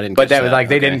 Oh, I didn't. But that was like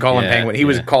they didn't call him Penguin. He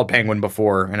was yeah. called Penguin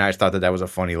before, and I just thought that was a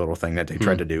funny little thing that they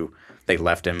tried to do. They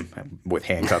left him with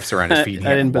handcuffs around his feet. And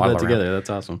I didn't put that waddle together. around. That's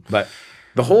awesome. But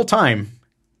the whole time,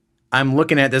 I'm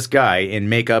looking at this guy in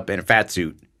makeup and a fat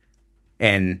suit,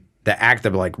 and the act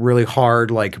of like really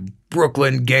hard, like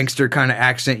Brooklyn gangster kind of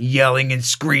accent, yelling and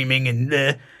screaming,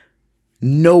 and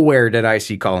nowhere did I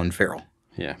see Colin Farrell.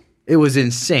 Yeah. It was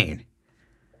insane.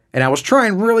 And I was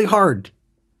trying really hard,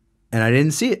 and I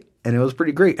didn't see it. And it was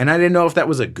pretty great. And I didn't know if that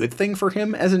was a good thing for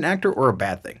him as an actor or a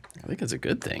bad thing. I think it's a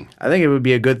good thing. I think it would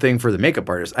be a good thing for the makeup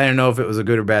artist. I didn't know if it was a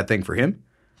good or bad thing for him.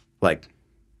 Like,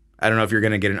 I don't know if you're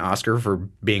going to get an Oscar for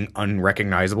being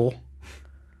unrecognizable.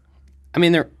 I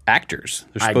mean, they're actors.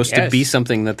 They're supposed to be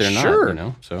something that they're Sure. not, you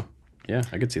know? So, yeah,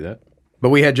 I could see that. But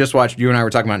we had just watched, you and I were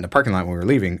talking about it in the parking lot when we were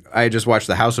leaving. I had just watched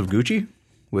The House of Gucci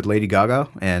with Lady Gaga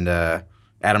and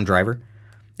Adam Driver.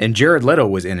 And Jared Leto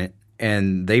was in it.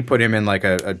 And they put him in like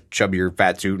a chubbier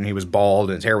fat suit, and he was bald,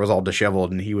 and his hair was all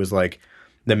disheveled, and he was like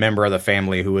the member of the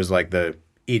family who was like the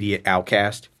idiot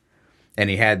outcast. And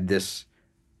he had this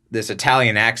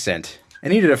Italian accent.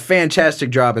 And he did a fantastic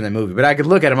job in the movie. But I could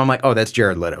look at him, I'm like, oh, that's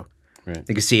Jared Leto. Right.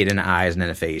 You could see it in the eyes and in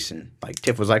the face. And like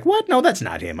Tiff was like, what? No, that's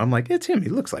not him. I'm like, it's him. He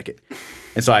looks like it.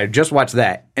 And so I just watched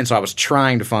that. And so I was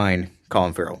trying to find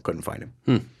Colin Farrell. Couldn't find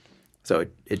him. So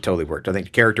it totally worked. I think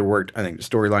the character worked. I think the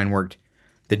storyline worked.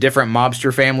 The different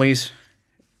mobster families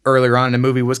earlier on in the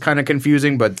movie was kind of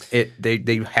confusing, but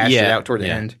they hashed it out toward the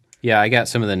end. Yeah, I got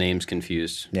some of the names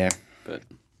confused. Yeah. But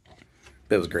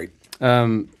It was great.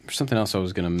 something else I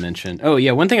was going to mention. Oh,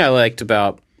 yeah, one thing I liked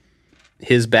about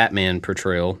his Batman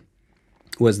portrayal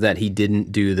was that he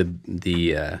didn't do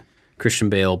the Christian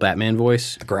Bale Batman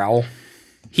voice. The growl.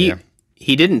 He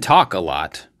didn't talk a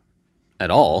lot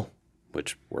at all,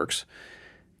 which works.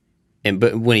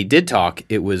 But when he did talk,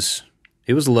 it was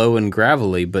low and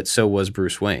gravelly, but so was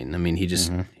Bruce Wayne. I mean, he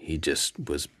just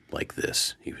was like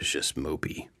this. He was just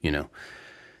mopey, you know.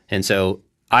 And so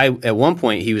at one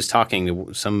point he was talking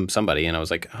to somebody, and I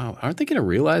was like, oh, aren't they going to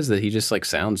realize that he just like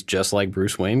sounds just like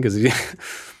Bruce Wayne because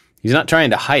he's not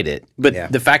trying to hide it.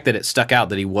 But the fact that it stuck out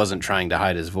that he wasn't trying to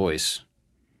hide his voice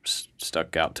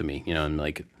stuck out to me, you know, and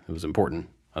like it was important.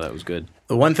 I thought it was good.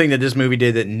 The one thing that this movie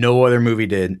did that no other movie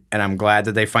did, and I'm glad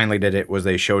that they finally did it, was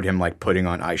they showed him like putting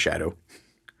on eyeshadow.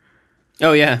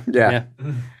 Oh, yeah. Yeah.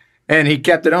 And he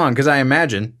kept it on because I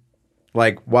imagine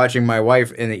like watching my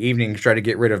wife in the evening try to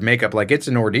get rid of makeup, like it's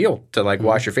an ordeal to like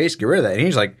wash your face, get rid of that. And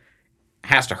he's like,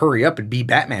 has to hurry up and be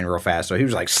Batman real fast. So he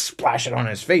was like, splash it on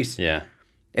his face. Yeah.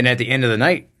 And at the end of the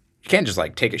night, you can't just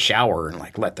like take a shower and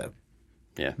like let the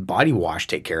body wash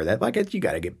take care of that. Like you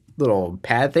got to get little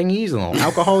pad thingies and little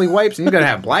alcohol-y wipes, and you got to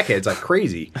have blackheads like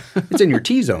crazy. It's in your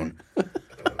T-zone.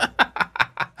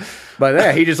 But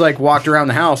yeah, he just like walked around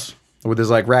the house with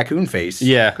his like raccoon face.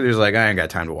 Yeah. He was like, I ain't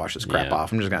got time to wash this crap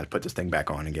off. I'm just going to put this thing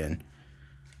back on again.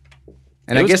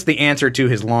 And I guess the answer to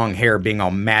his long hair being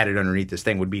all matted underneath this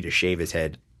thing would be to shave his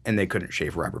head. And they couldn't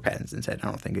shave Robert Pattinson's head. I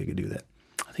don't think they could do that.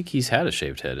 I think he's had a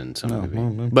shaved head in some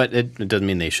movie. But it doesn't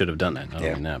mean they should have done that. I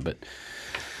don't mean that, but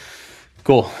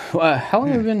cool. How long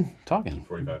have we been talking?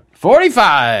 45.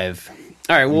 45!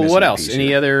 All right. Well, Missing what a else? piece Any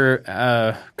here.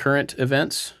 other current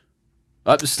events?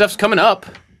 Stuff's coming up.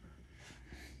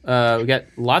 We got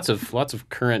lots of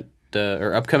current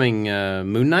or upcoming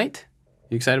Moon Knight.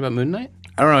 You excited about Moon Knight?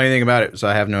 I don't know anything about it, so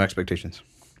I have no expectations.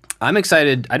 I'm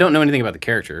excited. I don't know anything about the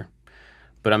character,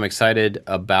 but I'm excited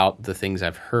about the things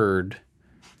I've heard.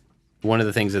 One of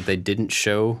the things that they didn't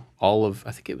show all of,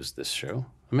 I think it was this show.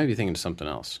 I may be thinking of something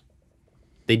else.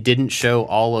 They didn't show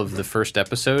all of the first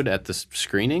episode at the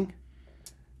screening.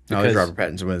 No, there's because- Robert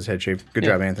Pattinson with his head shaved. Good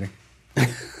job, Anthony.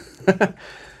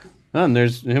 Oh, and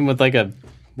there's him with like a,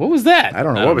 what was that? I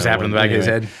don't know what was happening in the back of his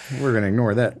anyway. head. We're going to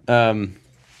ignore that.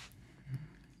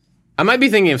 I might be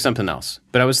thinking of something else,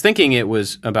 but I was thinking it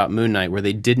was about Moon Knight where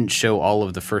they didn't show all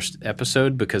of the first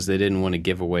episode because they didn't want to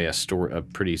give away a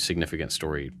pretty significant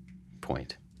story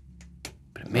point.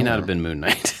 But it may not have been Moon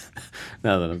Knight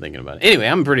now that I'm thinking about it. Anyway,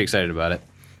 I'm pretty excited about it.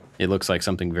 It looks like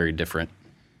something very different.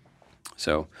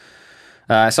 So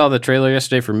I saw the trailer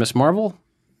yesterday for Miss Marvel.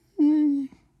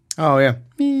 Oh, yeah.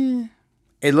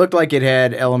 It looked like it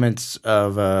had elements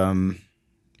of,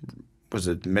 was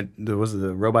it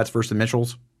the Robots versus the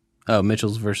Mitchells? Oh,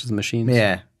 Mitchell's versus the Machines?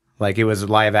 Yeah. Like it was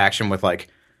live action with like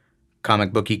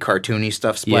comic booky, cartoony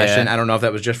stuff splashed in. I don't know if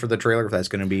that was just for the trailer, if that's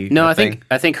going to be No, a I thing.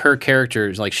 think her character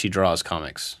is like she draws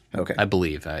comics. Okay. I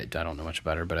believe. I don't know much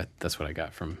about her, but that's what I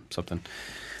got from something.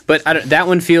 But that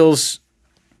one feels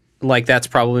like that's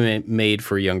probably made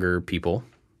for younger people.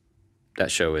 That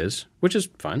show is, which is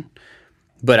fine.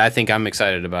 But I think I'm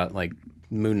excited about like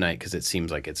Moon Knight because it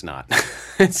seems like it's not.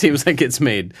 It seems like it's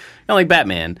made not like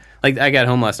Batman. Like I got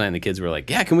home last night and the kids were like,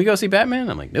 "Yeah, can we go see Batman?"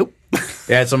 I'm like, "Nope."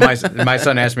 Yeah, so my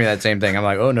son asked me that same thing. I'm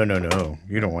like, oh, no.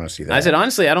 You don't want to see that. I said,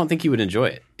 honestly, I don't think you would enjoy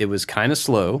it. It was kind of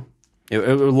slow. It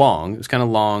was long. It was kind of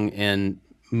long and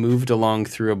moved along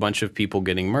through a bunch of people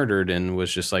getting murdered and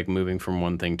was just like moving from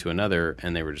one thing to another.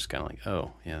 And they were just kind of like,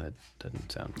 oh, yeah, that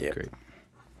doesn't sound great.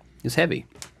 It's heavy.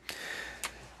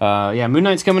 Yeah, Moon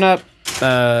Knight's coming up.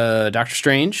 Doctor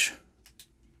Strange.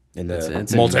 In the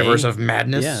it's in multiverse May. of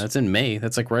madness. Yeah, that's in May.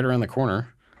 That's like right around the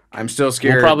corner. I'm still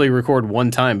scared. We'll probably record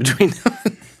one time between them.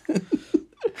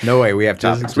 No way. We have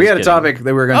topics. Just We had a kidding. topic that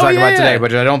we were going to Oh, talk about yeah. today,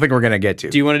 but I don't think we're going to get to.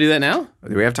 Do you want to do that now?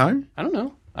 Do we have time? I don't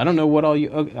know. I don't know what all you...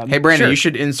 Hey, Brandon, sure. you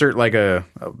should insert like a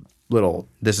little,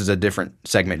 this is a different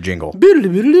segment jingle.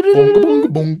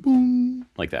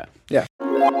 Like that. Yeah.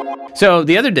 So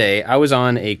the other day, I was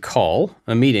on a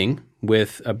meeting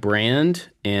with a brand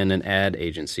and an ad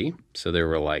agency. So there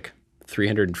were like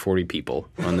 340 people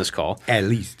on this call, At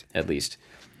least. at least.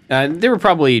 There were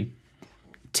probably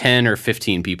 10 or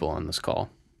 15 people on this call.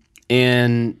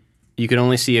 And you could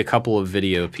only see a couple of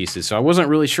video pieces. So I wasn't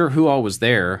really sure who all was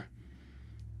there.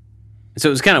 So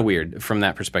it was kind of weird from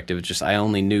that perspective. It's just I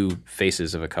only knew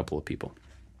faces of a couple of people.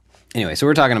 Anyway, so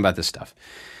we're talking about this stuff.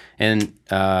 And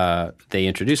they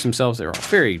introduced themselves. They were all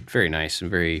very, very nice and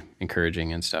very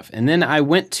encouraging and stuff. And then I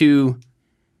went to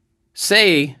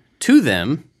say to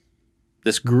them,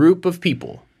 this group of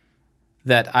people,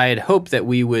 that I had hoped that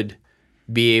we would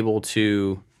be able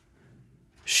to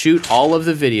shoot all of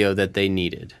the video that they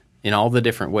needed in all the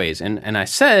different ways. And I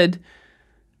said,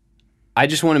 I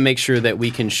just want to make sure that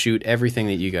we can shoot everything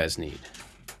that you guys need.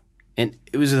 And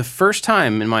it was the first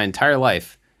time in my entire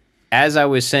life, as I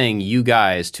was saying you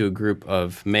guys to a group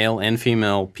of male and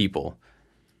female people,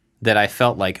 that I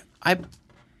felt like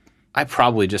I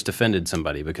probably just offended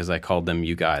somebody because I called them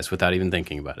you guys without even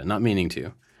thinking about it, not meaning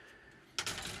to.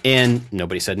 And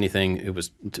nobody said anything. It was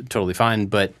totally fine.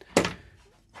 But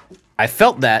I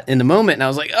felt that in the moment, and I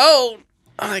was like, oh,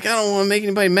 I don't want to make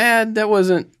anybody mad. That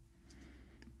wasn't,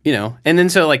 And then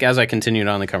so like as I continued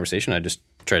on the conversation, I just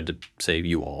tried to say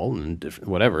you all and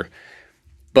whatever.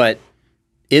 But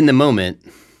in the moment,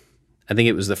 I think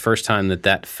it was the first time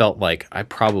that felt like I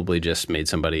probably just made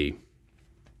somebody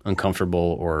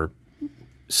uncomfortable or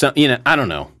some, I don't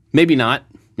know. Maybe not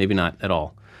at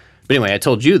all. But anyway, I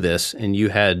told you this and you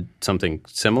had something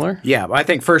similar. Yeah, but I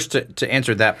think first to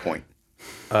answer that point,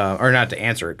 or not to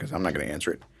answer it because I'm not going to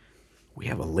answer it. We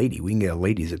have a lady. We can get a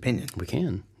lady's opinion. We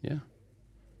can, yeah.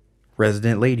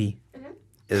 Resident lady.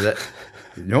 Is that?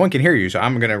 No one can hear you, so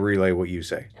I'm going to relay what you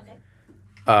say.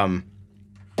 Okay.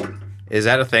 Is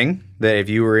that a thing that if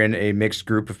you were in a mixed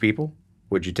group of people,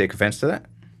 would you take offense to that?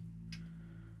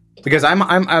 Because I'm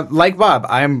like Bob,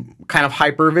 I'm kind of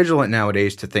hyper vigilant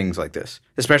nowadays to things like this,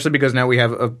 especially because now we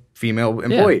have a female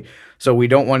employee, so we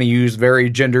don't want to use very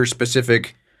gender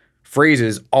specific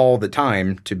phrases all the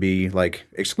time to be like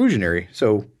exclusionary.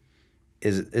 So,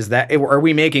 is that, are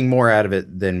we making more out of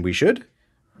it than we should?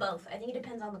 Both. I think it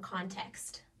depends on the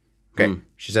context. Okay,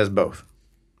 she says both.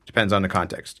 Depends on the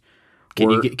context.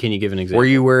 Can you give an example? Were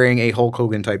you wearing a Hulk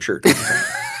Hogan type shirt?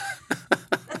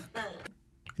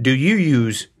 Do you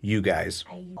use you guys?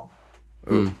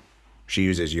 I She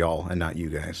uses y'all and not you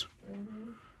guys.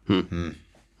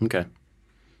 Okay.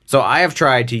 So I have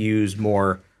tried to use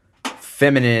more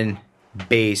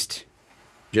feminine-based,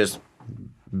 just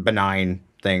benign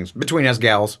things. Between us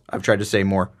gals, I've tried to say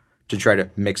more to try to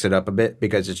mix it up a bit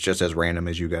because it's just as random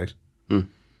as you guys.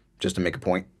 Just to make a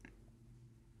point.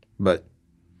 But,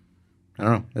 I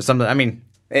don't know. It's something, I mean,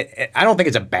 I don't think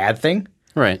it's a bad thing.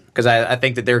 Right. Because I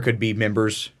think that there could be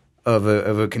members of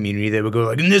a community that would go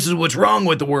like, and this is what's wrong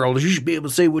with the world. You should be able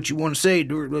to say what you want to say.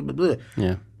 Blah, blah, blah.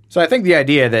 Yeah. So I think the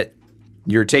idea that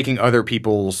you're taking other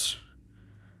people's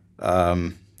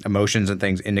emotions and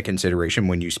things into consideration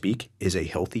when you speak is a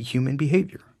healthy human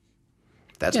behavior.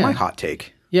 That's my hot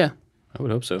take. Yeah. I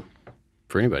would hope so.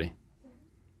 For anybody.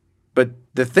 But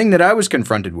the thing that I was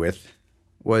confronted with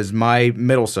was my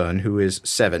middle son, who is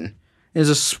 7, is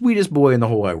the sweetest boy in the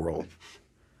whole wide world.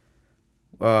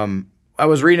 I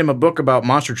was reading him a book about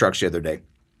monster trucks the other day.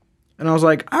 And I was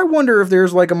like, I wonder if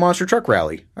there's like a monster truck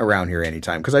rally around here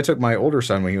anytime. Because I took my older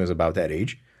son when he was about that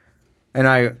age. And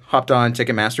I hopped on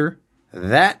Ticketmaster.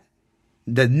 The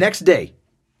next day,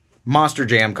 Monster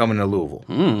Jam coming to Louisville.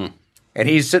 And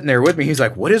he's sitting there with me. He's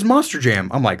like, what is Monster Jam?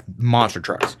 I'm like, monster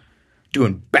trucks.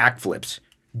 Doing backflips.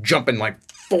 Jumping like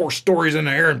 4 stories in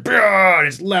the air. And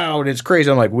it's loud. It's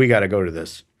crazy. I'm like, we got to go to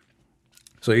this.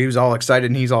 So he was all excited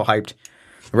and he's all hyped.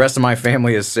 The rest of my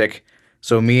family is sick.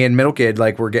 So me and middle kid,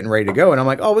 like, we're getting ready to go. And I'm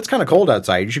like, oh, it's kind of cold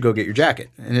outside. You should go get your jacket.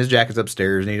 And his jacket's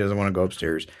upstairs and he doesn't want to go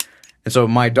upstairs. And so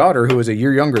my daughter, who is a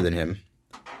year younger than him,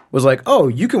 was like, oh,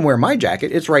 you can wear my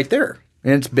jacket. It's right there.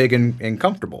 And it's big and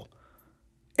comfortable.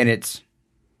 And it's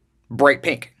bright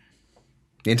pink.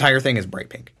 The entire thing is bright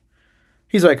pink.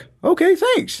 He's like, okay,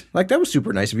 thanks. Like, that was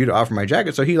super nice of you to offer my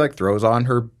jacket. So he, like, throws on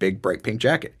her big bright pink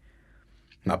jacket.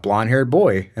 My blonde-haired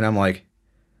boy. And I'm like,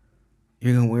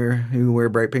 you can wear a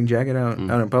bright pink jacket out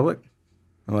in public?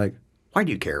 I'm like, why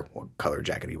do you care what color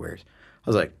jacket he wears? I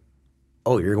was like,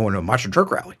 oh, you're going to a monster truck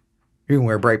rally. You're going to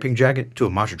wear a bright pink jacket to a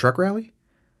monster truck rally?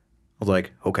 I was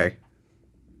like, okay.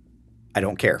 I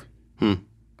don't care.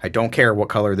 I don't care what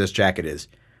color this jacket is.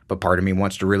 But part of me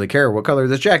wants to really care what color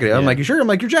this jacket is. I'm like, you sure? I'm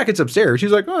like, your jacket's upstairs.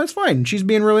 She's like, oh, that's fine. She's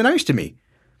being really nice to me.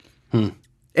 And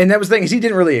that was the thing is he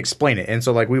didn't really explain it. And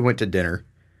so, like, we went to dinner.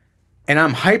 And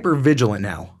I'm hyper vigilant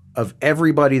now of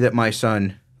everybody that my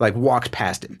son, like, walks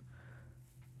past him.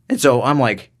 And so I'm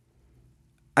like,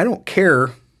 I don't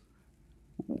care.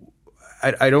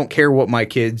 I don't care what my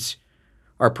kids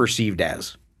are perceived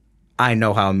as. I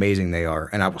know how amazing they are,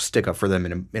 and I will stick up for them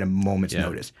in a moment's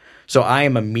notice. So I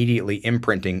am immediately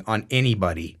imprinting on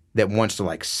anybody that wants to,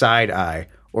 like, side eye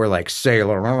or, like, say,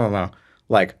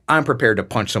 like, I'm prepared to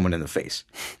punch someone in the face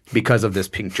because of this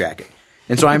pink jacket.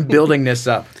 And so I'm building this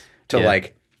up to,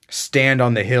 like, stand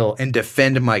on the hill and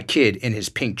defend my kid in his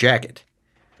pink jacket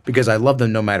because I love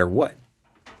them no matter what.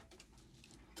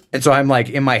 And so I'm, like,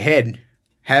 in my head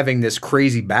having this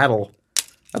crazy battle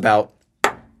about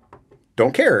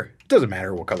don't care. Doesn't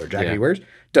matter what color jacket he wears.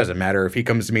 Doesn't matter if he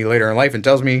comes to me later in life and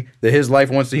tells me that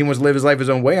he wants to live his life his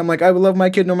own way. I'm like, I will love my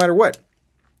kid no matter what.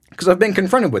 Because I've been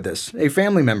confronted with this. A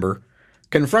family member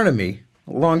confronted me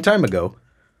a long time ago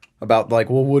about, like,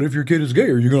 well, what if your kid is gay?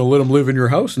 Are you going to let him live in your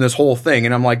house? And this whole thing.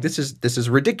 And I'm like, this is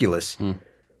ridiculous.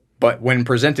 But when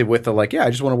presented with the, like, yeah, I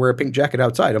just want to wear a pink jacket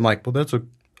outside. I'm like, well, that's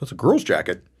a girl's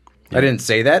jacket. I didn't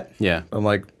say that. Yeah. I'm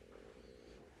like,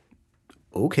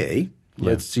 okay.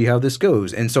 Let's see how this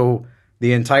goes. And so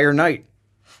the entire night,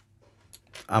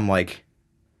 I'm like,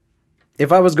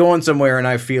 if I was going somewhere and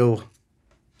I feel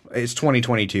it's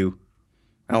 2022,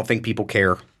 I don't think people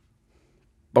care.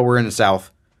 But we're in the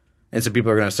South, and some people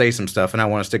are going to say some stuff, and I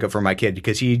want to stick up for my kid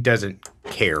because he doesn't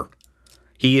care.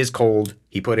 He is cold.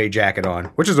 He put a jacket on,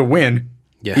 which is a win.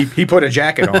 Yeah. He put a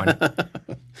jacket on.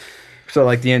 So,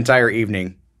 like, the entire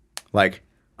evening, like,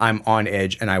 I'm on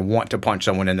edge and I want to punch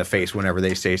someone in the face whenever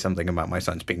they say something about my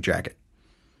son's pink jacket.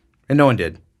 And no one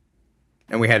did.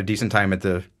 And we had a decent time at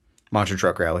the monster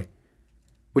truck rally,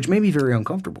 which made me very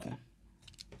uncomfortable.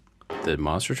 The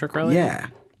monster truck rally? Yeah.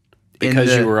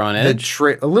 Because you were on edge?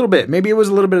 A little bit. Maybe it was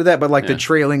a little bit of that, but like the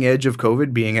trailing edge of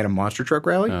COVID being at a monster truck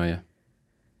rally. Oh, yeah.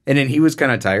 And then he was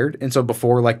kind of tired. And so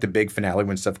before, like, the big finale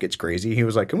when stuff gets crazy, he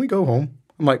was like, can we go home?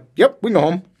 I'm like, yep, we can go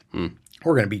home.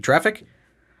 We're going to beat traffic.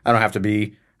 I don't have to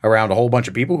be around a whole bunch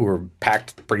of people who are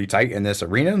packed pretty tight in this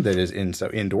arena that is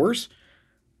indoors.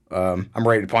 I'm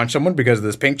ready to punch someone because of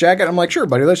this pink jacket. I'm like, sure,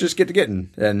 buddy, let's just get to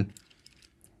getting. And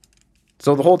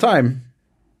so the whole time,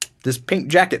 this pink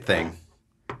jacket thing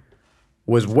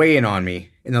was weighing on me.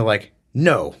 And they're like,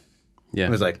 no. Yeah. I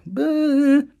was like,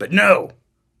 but no.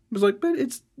 I was like, but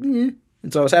it's... And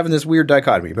so I was having this weird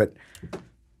dichotomy. But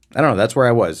I don't know. That's where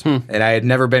I was. And I had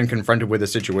never been confronted with a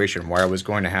situation where I was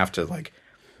going to have to like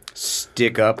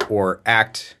stick up or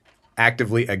act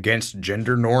actively against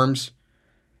gender norms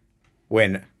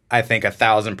when I think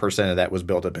 1,000% of that was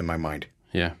built up in my mind.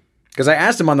 Yeah. Because I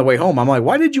asked him on the way home, I'm like,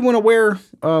 why did you want to wear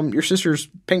your sister's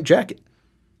pink jacket?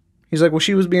 He's like, well,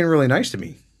 she was being really nice to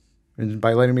me and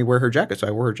by letting me wear her jacket, so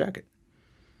I wore her jacket.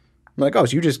 I'm like, oh,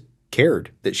 so you just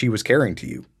cared that she was caring to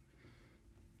you.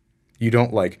 You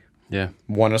don't, like,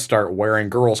 want to start wearing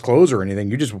girls' clothes or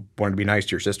anything. You just wanted to be nice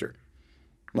to your sister.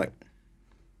 I'm like,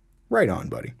 right on,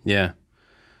 buddy. Yeah.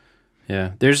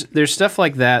 Yeah. There's stuff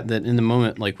like that in the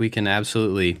moment, like, we can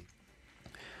absolutely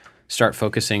start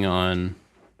focusing on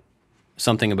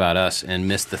something about us and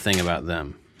miss the thing about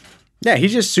them. Yeah,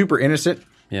 he's just super innocent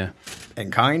Yeah.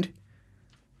 and kind.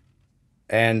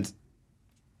 And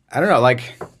I don't know,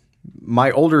 like,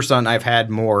 my older son, I've had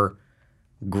more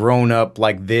grown up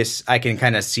like this. I can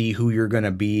kind of see who you're going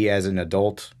to be as an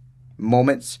adult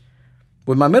moments.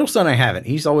 With my middle son, I haven't.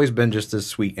 He's always been just a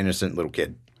sweet, innocent little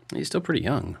kid. He's still pretty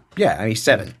young. Yeah, and he's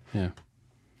 7. Yeah.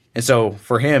 And so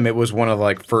for him, it was one of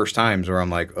like first times where I'm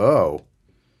like, oh,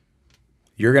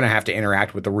 you're going to have to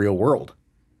interact with the real world.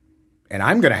 And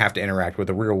I'm going to have to interact with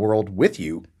the real world with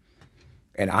you.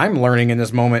 And I'm learning in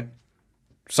this moment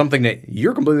something that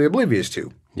you're completely oblivious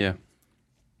to. Yeah.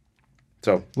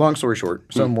 So, long story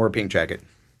short, son wore a pink jacket.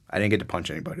 I didn't get to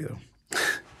punch anybody, though.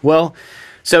 Well,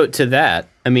 so to that,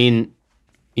 I mean,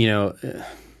 you know,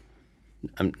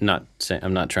 I'm not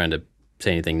trying to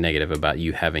say anything negative about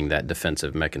you having that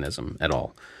defensive mechanism at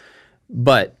all.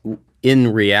 But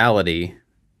in reality,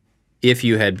 if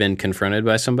you had been confronted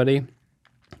by somebody,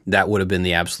 that would have been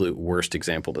the absolute worst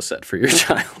example to set for your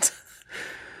child.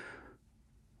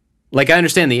 Like, I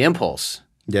understand the impulse,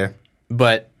 Yeah.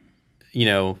 but, you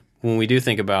know, when we do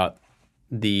think about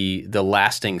the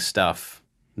lasting stuff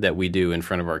that we do in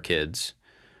front of our kids,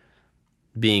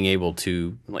 being able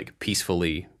to, like,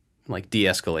 peacefully, like,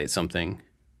 de-escalate something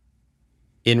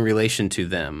in relation to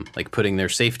them, like putting their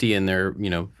safety and their, you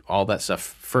know, all that stuff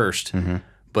first,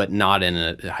 but not in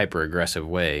a hyper-aggressive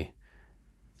way.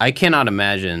 I cannot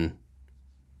imagine.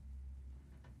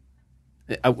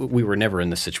 We were never in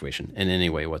this situation in any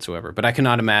way whatsoever, but I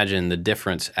cannot imagine the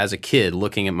difference as a kid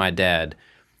looking at my dad,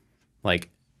 like,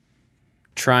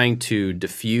 trying to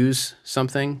diffuse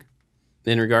something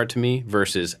in regard to me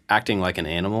versus acting like an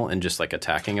animal and just, like,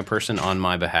 attacking a person on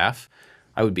my behalf.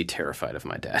 I would be terrified of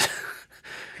my dad.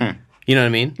 You know what I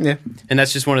mean? Yeah. And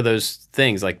that's just one of those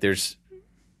things. Like, there's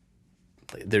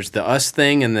the us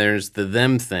thing and there's the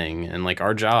them thing, and, like,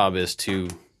 our job is to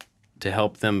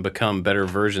help them become better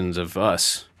versions of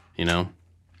us. You know,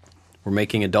 we're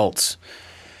making adults,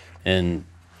 and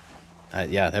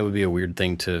yeah, that would be a weird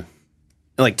thing to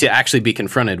actually be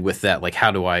confronted with. That, like,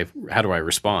 how do I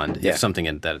respond Yeah. if something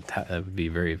that would be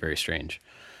very, very strange.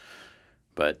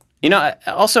 But, you know,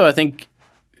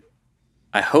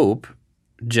 I hope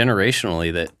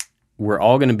generationally that we're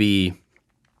all going to be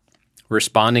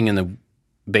responding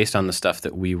based on the stuff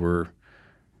that we were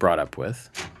brought up with,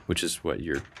 which is what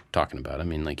you're talking about. I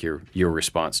mean, like, your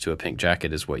response to a pink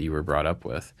jacket is what you were brought up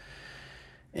with.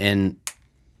 And,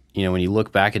 you know, when you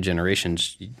look back at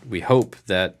generations, we hope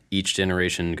that each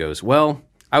generation goes, well,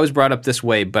 I was brought up this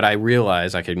way, but I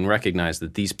can recognize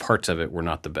that these parts of it were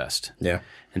not the best. Yeah.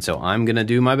 And so I'm going to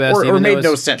do my best. Or made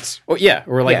no sense. Or, yeah,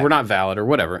 or, like, Yeah. we're not valid or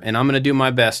whatever. And I'm going to do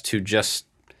my best to just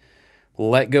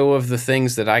let go of the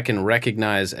things that I can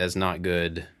recognize as not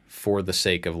good for the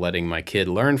sake of letting my kid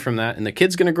learn from that. And the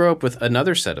kid's going to grow up with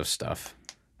another set of stuff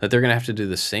that they're going to have to do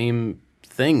the same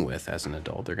thing with as an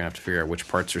adult. They're going to have to figure out which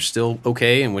parts are still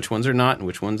okay and which ones are not and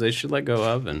which ones they should let go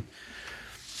of. And,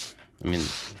 I mean,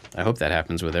 I hope that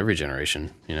happens with every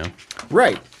generation, you know?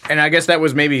 Right. And I guess that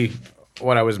was maybe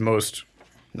what I was most,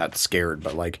 not scared,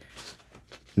 but, like,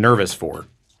 nervous for,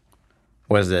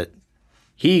 was that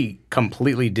he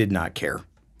completely did not care.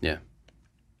 Yeah.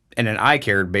 And then I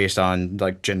cared based on,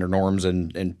 like, gender norms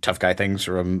and tough guy things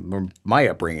from my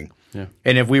upbringing. Yeah.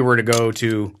 And if we were to go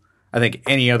to, I think,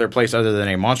 any other place other than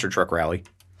a monster truck rally,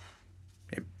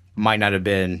 it might not have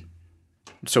been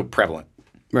so prevalent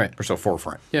Right. or so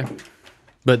forefront. Yeah.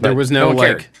 But there But was no no, one like,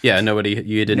 cared. yeah, nobody,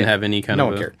 you didn't have any kind no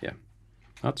of one cared. Yeah.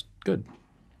 That's good.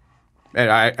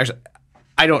 And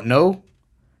I don't know.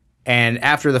 And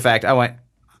after the fact, I went,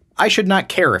 I should not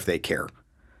care if they care.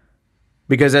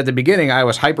 Because at the beginning, I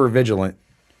was hyper vigilant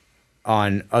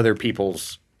on other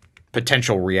people's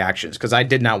potential reactions because I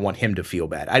did not want him to feel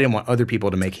bad. I didn't want other people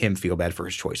to make him feel bad for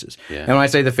his choices. Yeah. And when I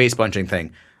say the face punching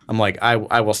thing, I'm like, I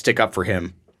will stick up for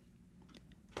him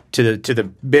to the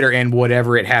bitter end,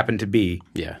 whatever it happened to be,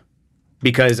 Yeah.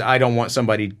 because I don't want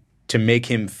somebody to make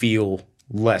him feel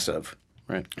less of.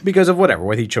 Right. Because of whatever,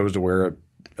 whether he chose to wear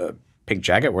a pink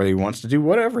jacket, whether he wants to do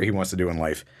whatever he wants to do in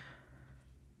life.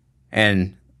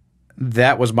 And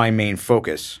that was my main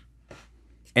focus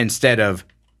instead of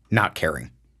not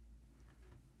caring.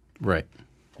 Right.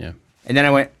 Yeah. And then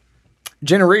I went,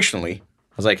 generationally,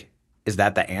 I was like, is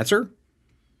that the answer?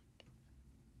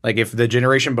 Like if the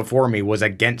generation before me was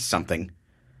against something,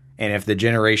 and if the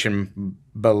generation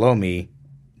below me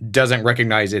doesn't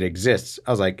recognize it exists,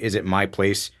 I was like, is it my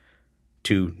place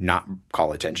to not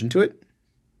call attention to it?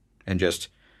 And just,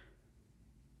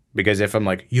 because if I'm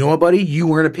like, you know what, buddy, you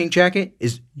wearing a pink jacket,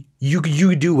 is you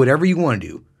do whatever you want to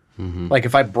do. Mm-hmm. Like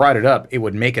if I brought it up, it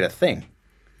would make it a thing.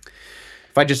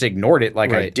 If I just ignored it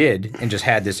like I did and just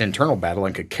had this internal battle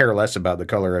and could care less about the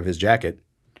color of his jacket,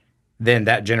 then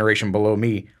that generation below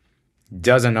me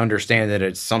doesn't understand that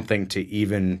it's something to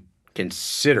even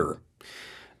consider.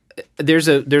 There's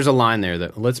a line there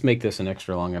that, let's make this an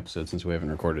extra long episode since we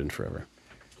haven't recorded in forever.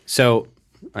 So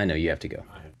I know you have to go.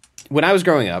 When I was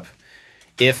growing up,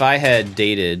 if I had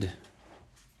dated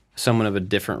someone of a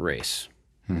different race,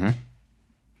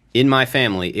 in my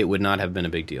family, it would not have been a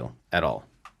big deal at all.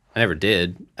 I never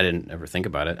did. I didn't ever think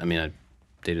about it. I mean, I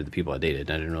dated the people I dated,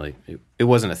 and I didn't really, it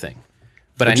wasn't a thing.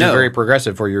 But I know. Which is very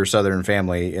progressive for your Southern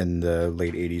family in the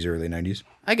late 80s, early 90s.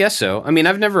 I guess so. I mean,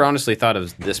 I've never honestly thought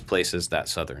of this place as that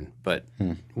Southern, but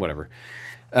whatever.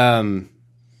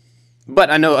 But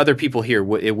I know other people here,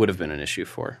 it would have been an issue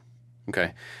for.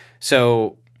 Okay.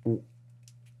 So,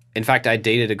 in fact, I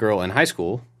dated a girl in high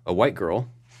school, a white girl,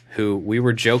 who we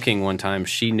were joking one time.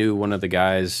 She knew one of the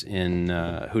guys in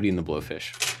Hootie and the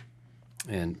Blowfish,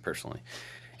 and personally.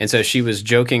 And so she was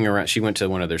joking around. She went to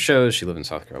one of their shows. She lived in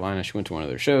South Carolina. She went to one of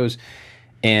their shows.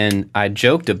 And I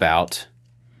joked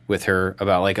with her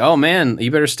about like, oh man,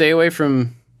 you better stay away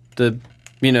from the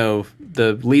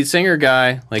lead singer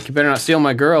guy. Like, you better not steal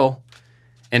my girl.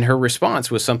 And her response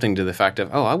was something to the fact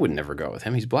of, oh, I would never go with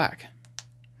him. He's black.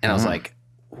 And I was like,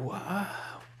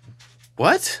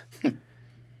 what?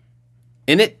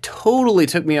 And it totally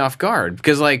took me off guard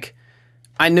because like,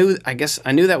 I knew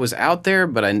that was out there,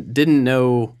 but I didn't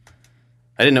know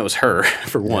it was her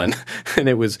for one. And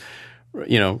it was,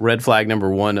 red flag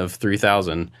number 1 of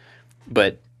 3,000,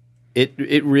 but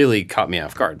it really caught me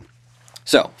off guard.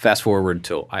 So fast forward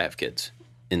till I have kids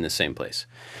in the same place.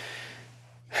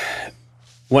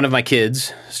 One of my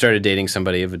kids started dating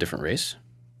somebody of a different race.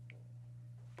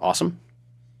 Awesome.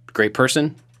 Great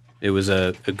person. It was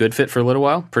a good fit for a little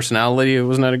while. Personality, it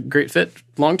was not a great fit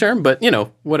long term, but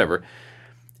whatever.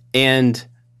 And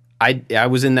I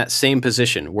was in that same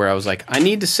position where I was like, I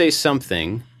need to say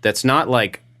something that's not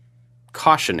like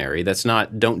cautionary. That's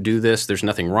not, don't do this. There's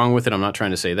nothing wrong with it. I'm not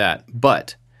trying to say that.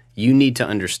 But you need to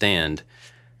understand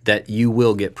that you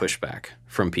will get pushback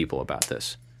from people about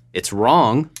this. It's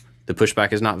wrong. The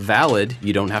pushback is not valid.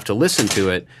 You don't have to listen to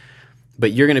it.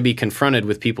 But you're going to be confronted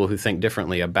with people who think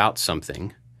differently about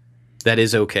something that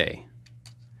is okay.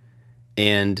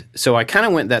 And so I kind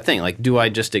of went that thing, like, do I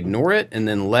just ignore it and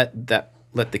then let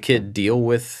the kid deal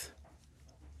with,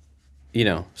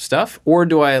 stuff? Or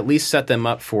do I at least set them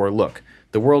up for, look,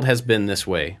 the world has been this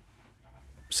way,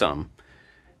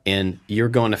 and you're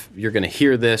going to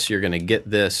hear this, you're going to get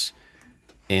this,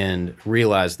 and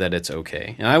realize that it's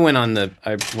okay. And I went on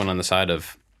the side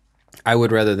of, I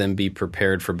would rather them be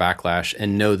prepared for backlash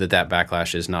and know that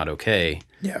backlash is not okay,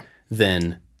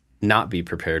 than not be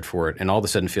prepared for it and all of a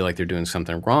sudden feel like they're doing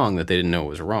something wrong that they didn't know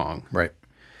was wrong. Right.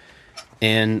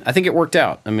 And I think it worked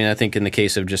out. I mean, I think in the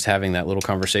case of just having that little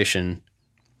conversation,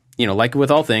 like with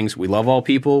all things, we love all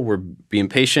people. We're being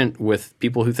patient with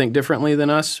people who think differently than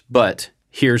us, but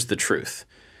here's the truth.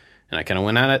 And I kind of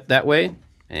went at it that way,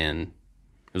 and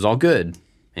it was all good.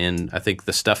 And I think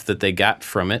the stuff that they got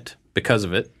from it, because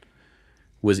of it,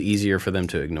 was easier for them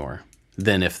to ignore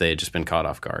than if they had just been caught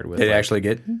off guard with. Did they actually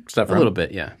get stuff from a little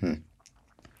bit, yeah.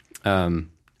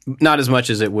 Not as much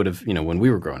as it would have, when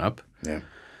we were growing up.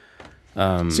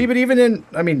 Yeah. See, but even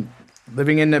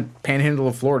living in the panhandle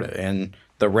of Florida and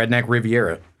the redneck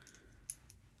Riviera,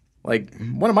 like,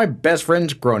 one of my best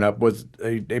friends growing up was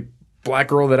a black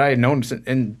girl that I had known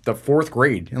in the 4th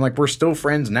grade. And, like, we're still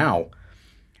friends now.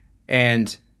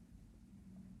 And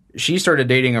she started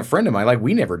dating a friend of mine. Like,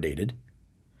 we never dated.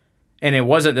 And it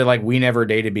wasn't that, like, we never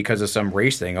dated because of some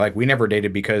race thing. Like, we never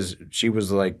dated because she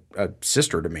was, like, a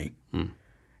sister to me.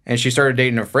 And she started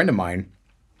dating a friend of mine.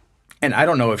 And I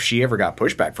don't know if she ever got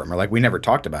pushback from her. Like, we never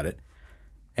talked about it.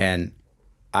 And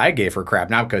I gave her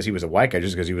crap, not because he was a white guy,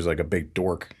 just because he was, like, a big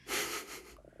dork.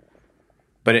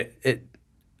 But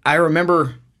I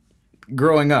remember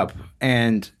growing up,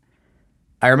 and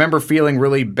I remember feeling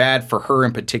really bad for her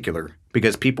in particular,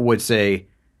 because people would say,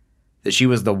 that she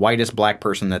was the whitest black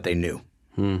person that they knew.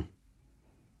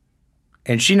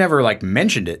 And she never like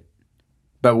mentioned it,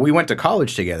 but we went to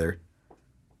college together.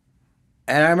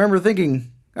 And I remember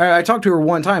thinking, I talked to her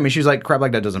one time and she's like, crap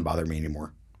like that doesn't bother me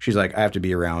anymore. She's like, I have to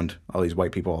be around all these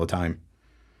white people all the time.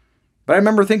 But I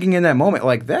remember thinking in that moment,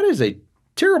 like, that is a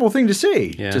terrible thing to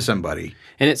say to somebody.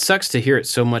 And it sucks to hear it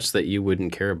so much that you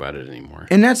wouldn't care about it anymore.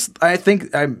 And that's, I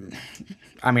think, I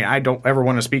mean, I don't ever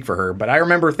want to speak for her, but I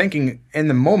remember thinking in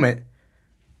the moment,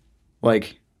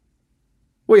 like,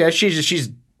 well, yeah,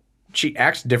 she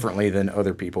acts differently than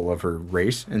other people of her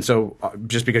race. And so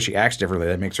just because she acts differently,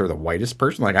 that makes her the whitest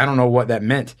person. Like, I don't know what that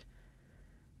meant.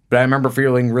 But I remember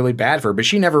feeling really bad for her.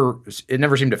 But it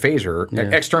never seemed to faze her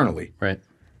externally. Right.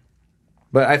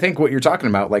 But I think what you're talking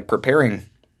about, like preparing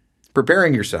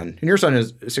your son, and your son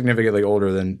is significantly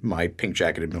older than my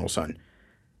pink-jacketed middle son.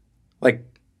 Like,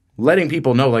 letting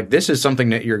people know, like, this is something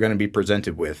that you're going to be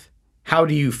presented with. How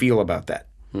do you feel about that?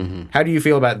 Mm-hmm. How do you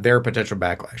feel about their potential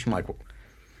backlash? I'm like,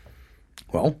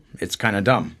 well, it's kind of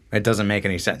dumb. It doesn't make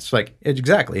any sense. Like,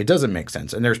 exactly, it doesn't make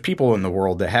sense. And there's people in the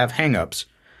world that have hang-ups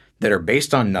that are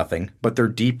based on nothing, but they're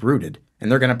deep-rooted,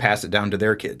 and they're going to pass it down to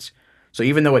their kids. So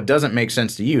even though it doesn't make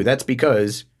sense to you, that's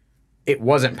because it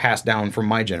wasn't passed down from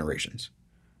my generations.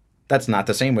 That's not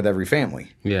the same with every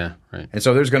family. Yeah, right. And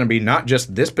so there's going to be not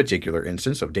just this particular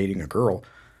instance of dating a girl,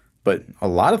 but a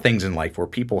lot of things in life where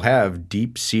people have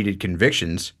deep-seated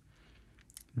convictions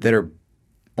that are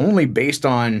only based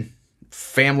on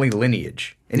family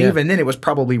lineage. And even then, it was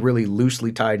probably really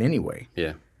loosely tied anyway.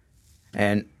 Yeah.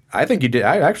 And I think you did.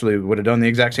 I actually would have done the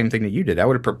exact same thing that you did. I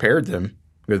would have prepared them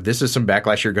with, this is some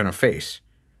backlash you're going to face.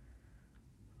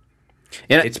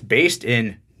 And it's based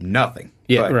in nothing.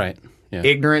 Yeah, right. Yeah.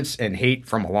 Ignorance and hate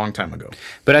from a long time ago.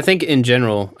 But I think in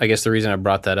general, I guess the reason I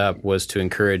brought that up was to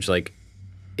encourage, like,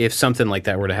 if something like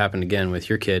that were to happen again with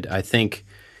your kid, I think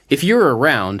if you're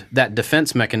around, that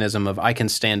defense mechanism of I can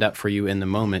stand up for you in the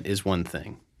moment is one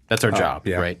thing. That's our job,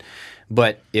 right?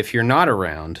 But if you're not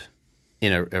around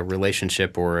in a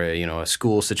relationship or a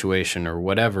school situation or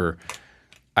whatever,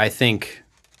 I think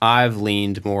I've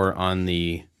leaned more on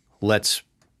the let's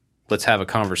have a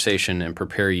conversation and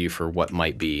prepare you for what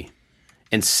might be,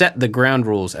 and set the ground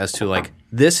rules as to, like,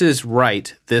 this is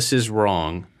right, this is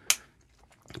wrong.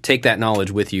 Take that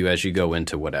knowledge with you as you go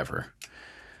into whatever.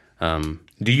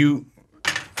 Do you?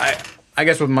 I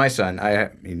guess with my son, I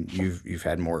mean, you've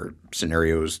had more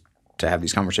scenarios to have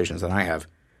these conversations than I have.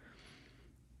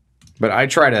 But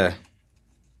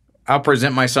I'll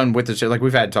present my son with this. Like,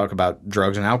 we've had talk about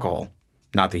drugs and alcohol.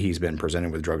 Not that he's been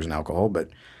presented with drugs and alcohol, but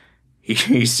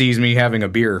he sees me having a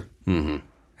beer, and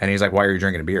he's like, "Why are you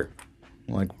drinking a beer?"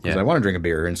 I'm like, because I want to drink a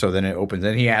beer. And so then it opens.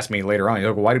 And he asked me later on, he's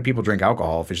like, "Well, why do people drink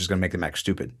alcohol if it's just going to make them act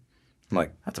stupid?" I'm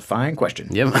like, "That's a fine question."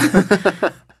 Yep.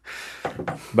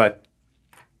 But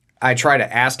I try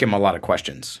to ask him a lot of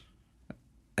questions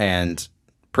and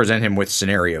present him with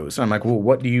scenarios. I'm like, well,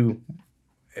 what do you,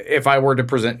 if I were to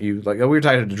present you, like, we were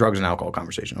talking to drugs and alcohol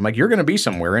conversation. I'm like, you're going to be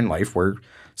somewhere in life where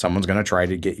someone's going to try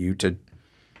to get you to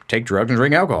take drugs and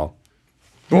drink alcohol.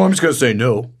 Well, I'm just going to say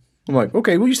no. I'm like,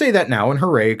 okay, well, you say that now and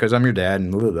hooray, because I'm your dad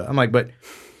and blah, blah. I'm like, but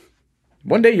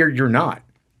one day you're not.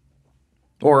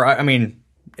 Or, I mean,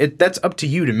 that's up to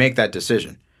you to make that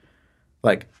decision.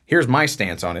 Like, here's my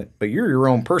stance on it, but you're your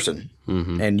own person,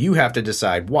 and you have to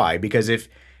decide why. Because if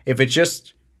it's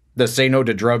just the say no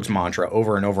to drugs mantra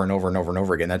over and over and over and over and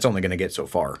over again, that's only going to get so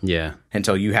far. Yeah.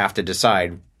 Until you have to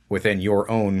decide within your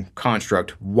own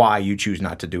construct why you choose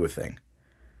not to do a thing.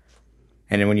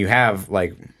 And then when you have,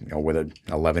 like, with an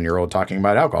 11-year-old talking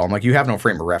about alcohol, I'm like, you have no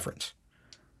frame of reference.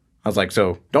 I was like,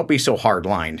 so don't be so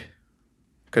hard-lined.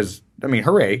 Because, I mean,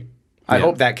 hooray. I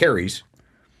hope that carries.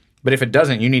 But if it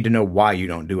doesn't, you need to know why you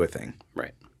don't do a thing.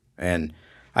 Right. And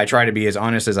I try to be as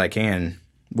honest as I can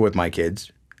with my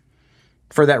kids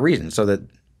for that reason, so that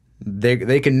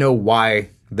they can know why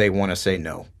they want to say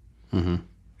no. Mm-hmm.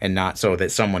 And not so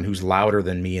that someone who's louder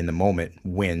than me in the moment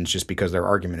wins just because their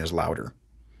argument is louder.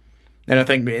 And I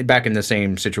think back in the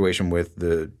same situation with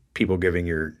the people giving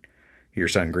your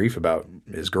son grief about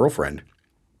his girlfriend,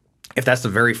 if that's the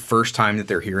very first time that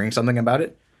they're hearing something about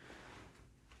it,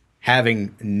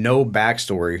 having no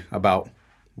backstory about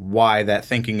why that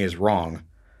thinking is wrong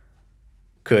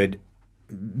could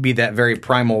be that very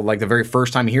primal, like the very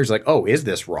first time he hears, like, oh, is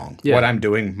this wrong? Yeah. What I'm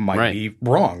doing might be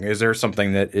wrong. Is there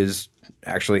something that is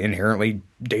actually inherently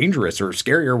dangerous or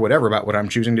scary or whatever about what I'm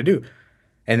choosing to do?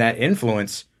 And that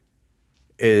influence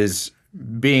is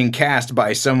being cast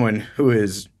by someone who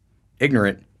is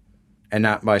ignorant and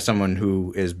not by someone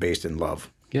who is based in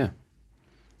love. Yeah.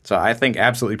 So I think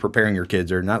absolutely preparing your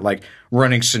kids are not like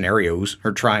running scenarios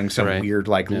or trying some Right. weird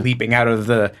like leaping out of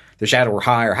the shadow or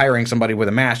high or hiring somebody with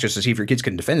a mask just to see if your kids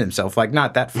can defend themselves. Like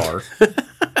not that far.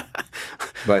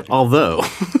 But Although,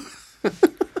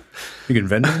 you can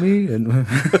vend me and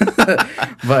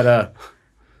but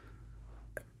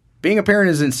being a parent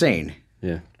is insane.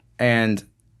 yeah. And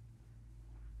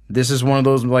this is one of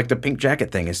those, like the pink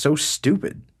jacket thing is so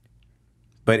stupid.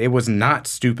 But it was not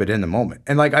stupid in the moment.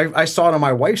 And like I saw it on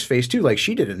my wife's face too. Like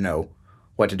she didn't know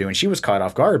what to do. And she was caught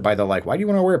off guard by the like, why do you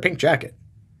want to wear a pink jacket?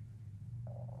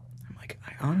 I'm like,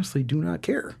 I honestly do not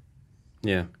care.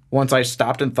 Yeah. Once I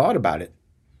stopped and thought about it.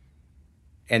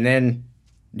 And then,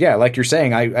 yeah, like you're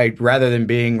saying, I rather than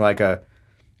being like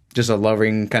just a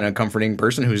loving, kind of comforting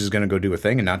person who's just going to go do a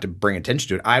thing and not to bring attention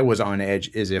to it, I was on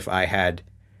edge as if I had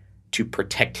to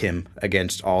protect him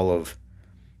against all of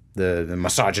the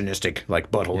misogynistic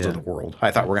like buttholes of the world.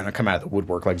 I thought we're going to come out of the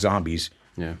woodwork like zombies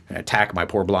Yeah. and attack my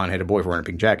poor blonde-headed boy for wearing a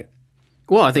pink jacket.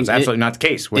 Well, I think It's absolutely not the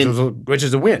case, which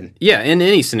is a win. Yeah, in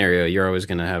any scenario, you're always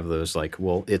going to have those like,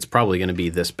 well, it's probably going to be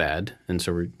this bad, and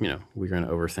so we're going to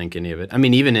overthink any of it. I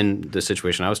mean, even in the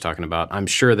situation I was talking about, I'm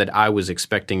sure that I was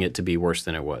expecting it to be worse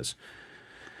than it was.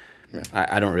 Yeah.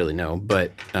 I don't really know,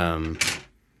 but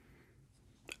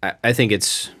I think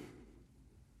it's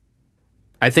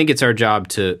our job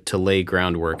to lay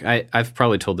groundwork. I've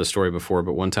probably told this story before,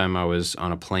 but one time I was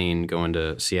on a plane going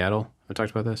to Seattle. I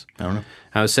talked about this. I don't know.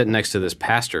 I was sitting next to this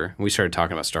pastor. We started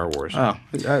talking about Star Wars. Oh,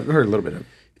 I heard a little bit of it.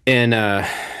 And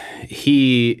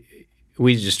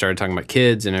we just started talking about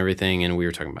kids and everything, and we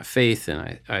were talking about faith.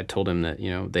 And I told him that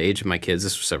the age of my kids.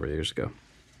 This was several years ago.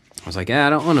 I was like, I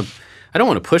don't want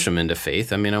to push them into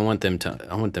faith. I mean, I want them to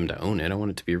own it. I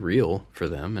want it to be real for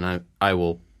them, and I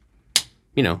will.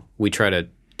 We try to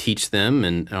teach them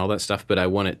and all that stuff, but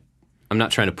I'm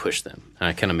not trying to push them. And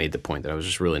I kind of made the point that I was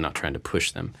just really not trying to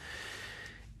push them.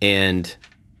 And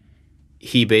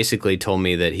he basically told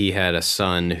me that he had a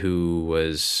son who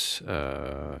was,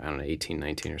 18,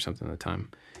 19 or something at the time,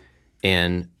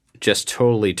 and just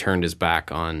totally turned his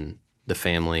back on the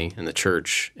family and the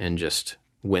church and just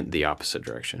went the opposite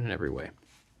direction in every way.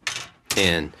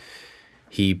 And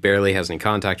he barely has any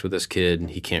contact with this kid.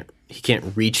 He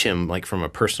can't reach him like from a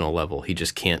personal level. He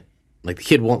just can't, like the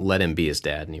kid won't let him be his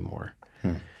dad anymore.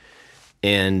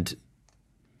 And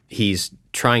he's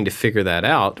trying to figure that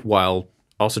out while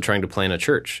also trying to plan a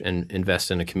church and invest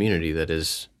in a community that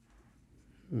is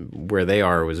where they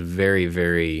are was very,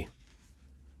 very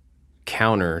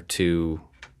counter to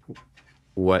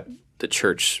what the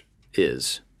church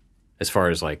is as far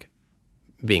as like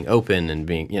being open and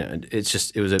being, it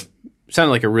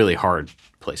sounded like a really hard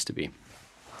place to be.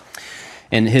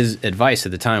 And his advice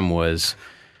at the time was,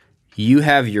 you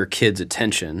have your kid's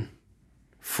attention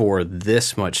for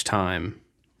this much time.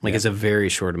 Like it's a very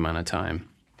short amount of time.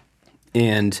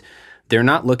 And they're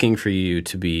not looking for you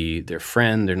to be their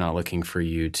friend. They're not looking for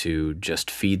you to just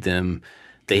feed them.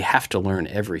 They have to learn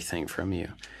everything from you.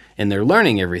 And they're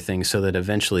learning everything so that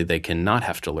eventually they can not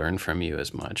have to learn from you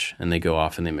as much. And they go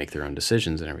off and they make their own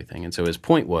decisions and everything. And so his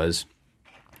point was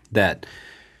that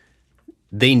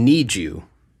they need you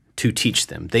to teach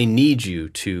them. They need you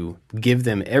to give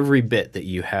them every bit that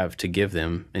you have to give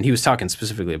them. And he was talking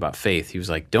specifically about faith. He was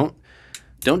like, don't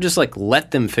just like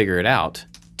let them figure it out.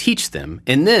 Teach them.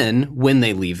 And then when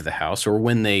they leave the house or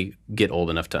when they get old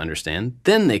enough to understand,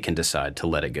 then they can decide to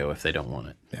let it go if they don't want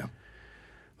it. Yeah.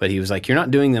 But he was like, you're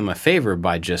not doing them a favor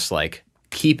by just like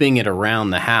keeping it around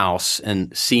the house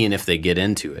and seeing if they get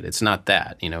into it. It's not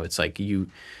that. It's like you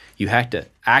have to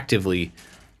actively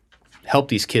help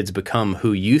these kids become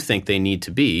who you think they need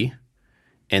to be,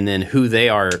 and then who they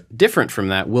are different from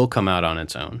that will come out on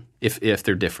its own if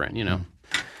they're different,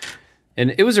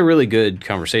 And it was a really good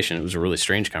conversation. It was a really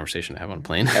strange conversation to have on a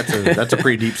plane. That's a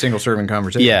pretty deep single serving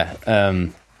conversation. Yeah.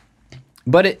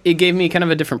 But it gave me kind of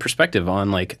a different perspective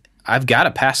on like, I've got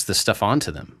to pass this stuff on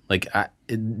to them. Like,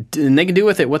 and they can do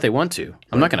with it what they want to.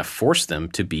 I'm not going to force them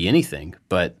to be anything,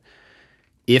 but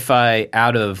if I,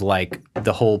 out of like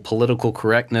the whole political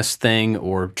correctness thing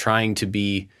or trying to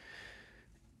be,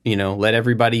 let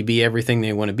everybody be everything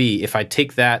they want to be, if I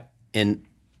take that in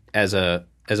as a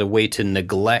way to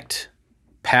neglect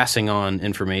passing on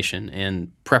information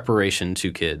and preparation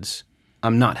to kids,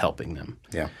 I'm not helping them.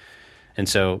 Yeah. And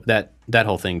so that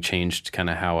whole thing changed kind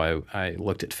of how I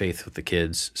looked at faith with the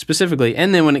kids specifically.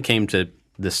 And then when it came to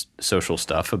this social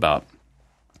stuff about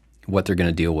what they're going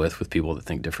to deal with people that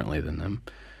think differently than them,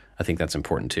 I think that's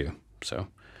important too. So,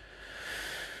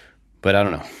 but I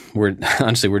don't know.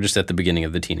 We're just at the beginning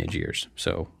of the teenage years.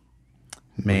 So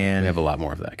we have a lot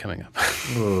more of that coming up.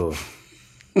 Oh.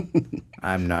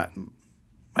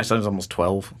 My My son's almost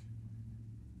 12.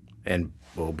 And,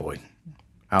 oh boy,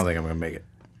 I don't think I'm going to make it.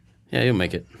 Yeah, you'll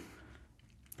make it.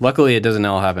 Luckily, it doesn't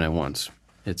all happen at once.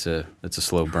 It's a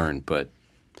slow burn, but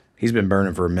He's been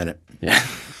burning for a minute. yeah.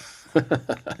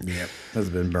 Yep.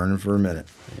 Has been burning for a minute.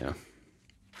 Yeah.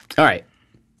 All right.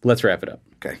 Let's wrap it up.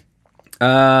 Okay.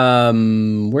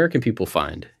 Where can people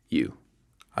find you?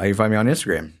 You can find me on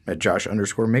Instagram at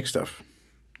Josh_MakeStuff.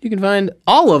 You can find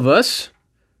all of us,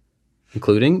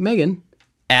 including Megan,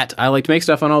 at I Like to Make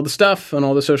Stuff on all the stuff, on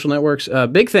all the social networks.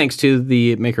 Big thanks to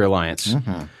the Maker Alliance,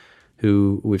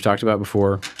 who we've talked about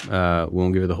before. We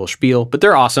won't give you the whole spiel, but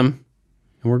they're awesome,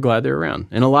 and we're glad they're around.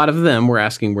 And a lot of them were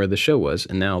asking where the show was,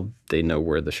 and now they know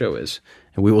where the show is.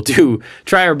 And we will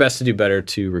try our best to do better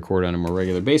to record on a more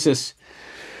regular basis.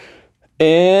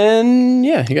 And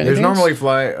yeah, you got There's anything else?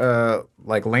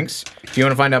 normally links. If you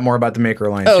want to find out more about the Maker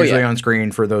Alliance, usually on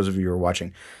screen for those of you who are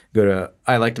watching, go to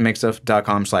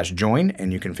iliketomakestuff.com/join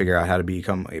and you can figure out how to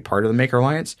become a part of the Maker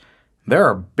Alliance. There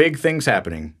are big things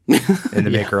happening in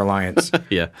the Maker Alliance.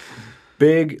 Yeah.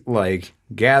 Big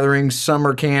gatherings,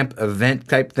 summer camp, event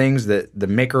type things that the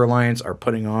Maker Alliance are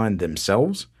putting on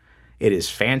themselves. It is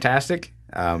fantastic.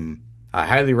 I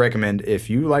highly recommend if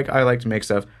you like I Like to Make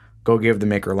Stuff, go give the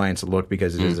Maker Alliance a look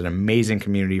because it is an amazing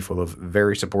community full of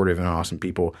very supportive and awesome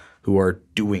people who are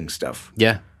doing stuff.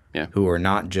 Yeah. Yeah. Who are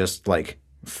not just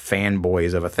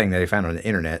fanboys of a thing that they found on the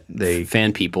internet. They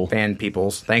Fan peoples.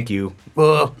 Thank you.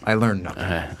 Ugh, I learned nothing.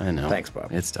 I know. Thanks,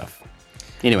 Bob. It's tough.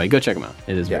 Anyway, go check them out.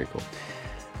 It is very cool.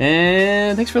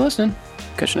 And thanks for listening.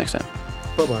 Catch you next time.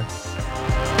 Bye-bye.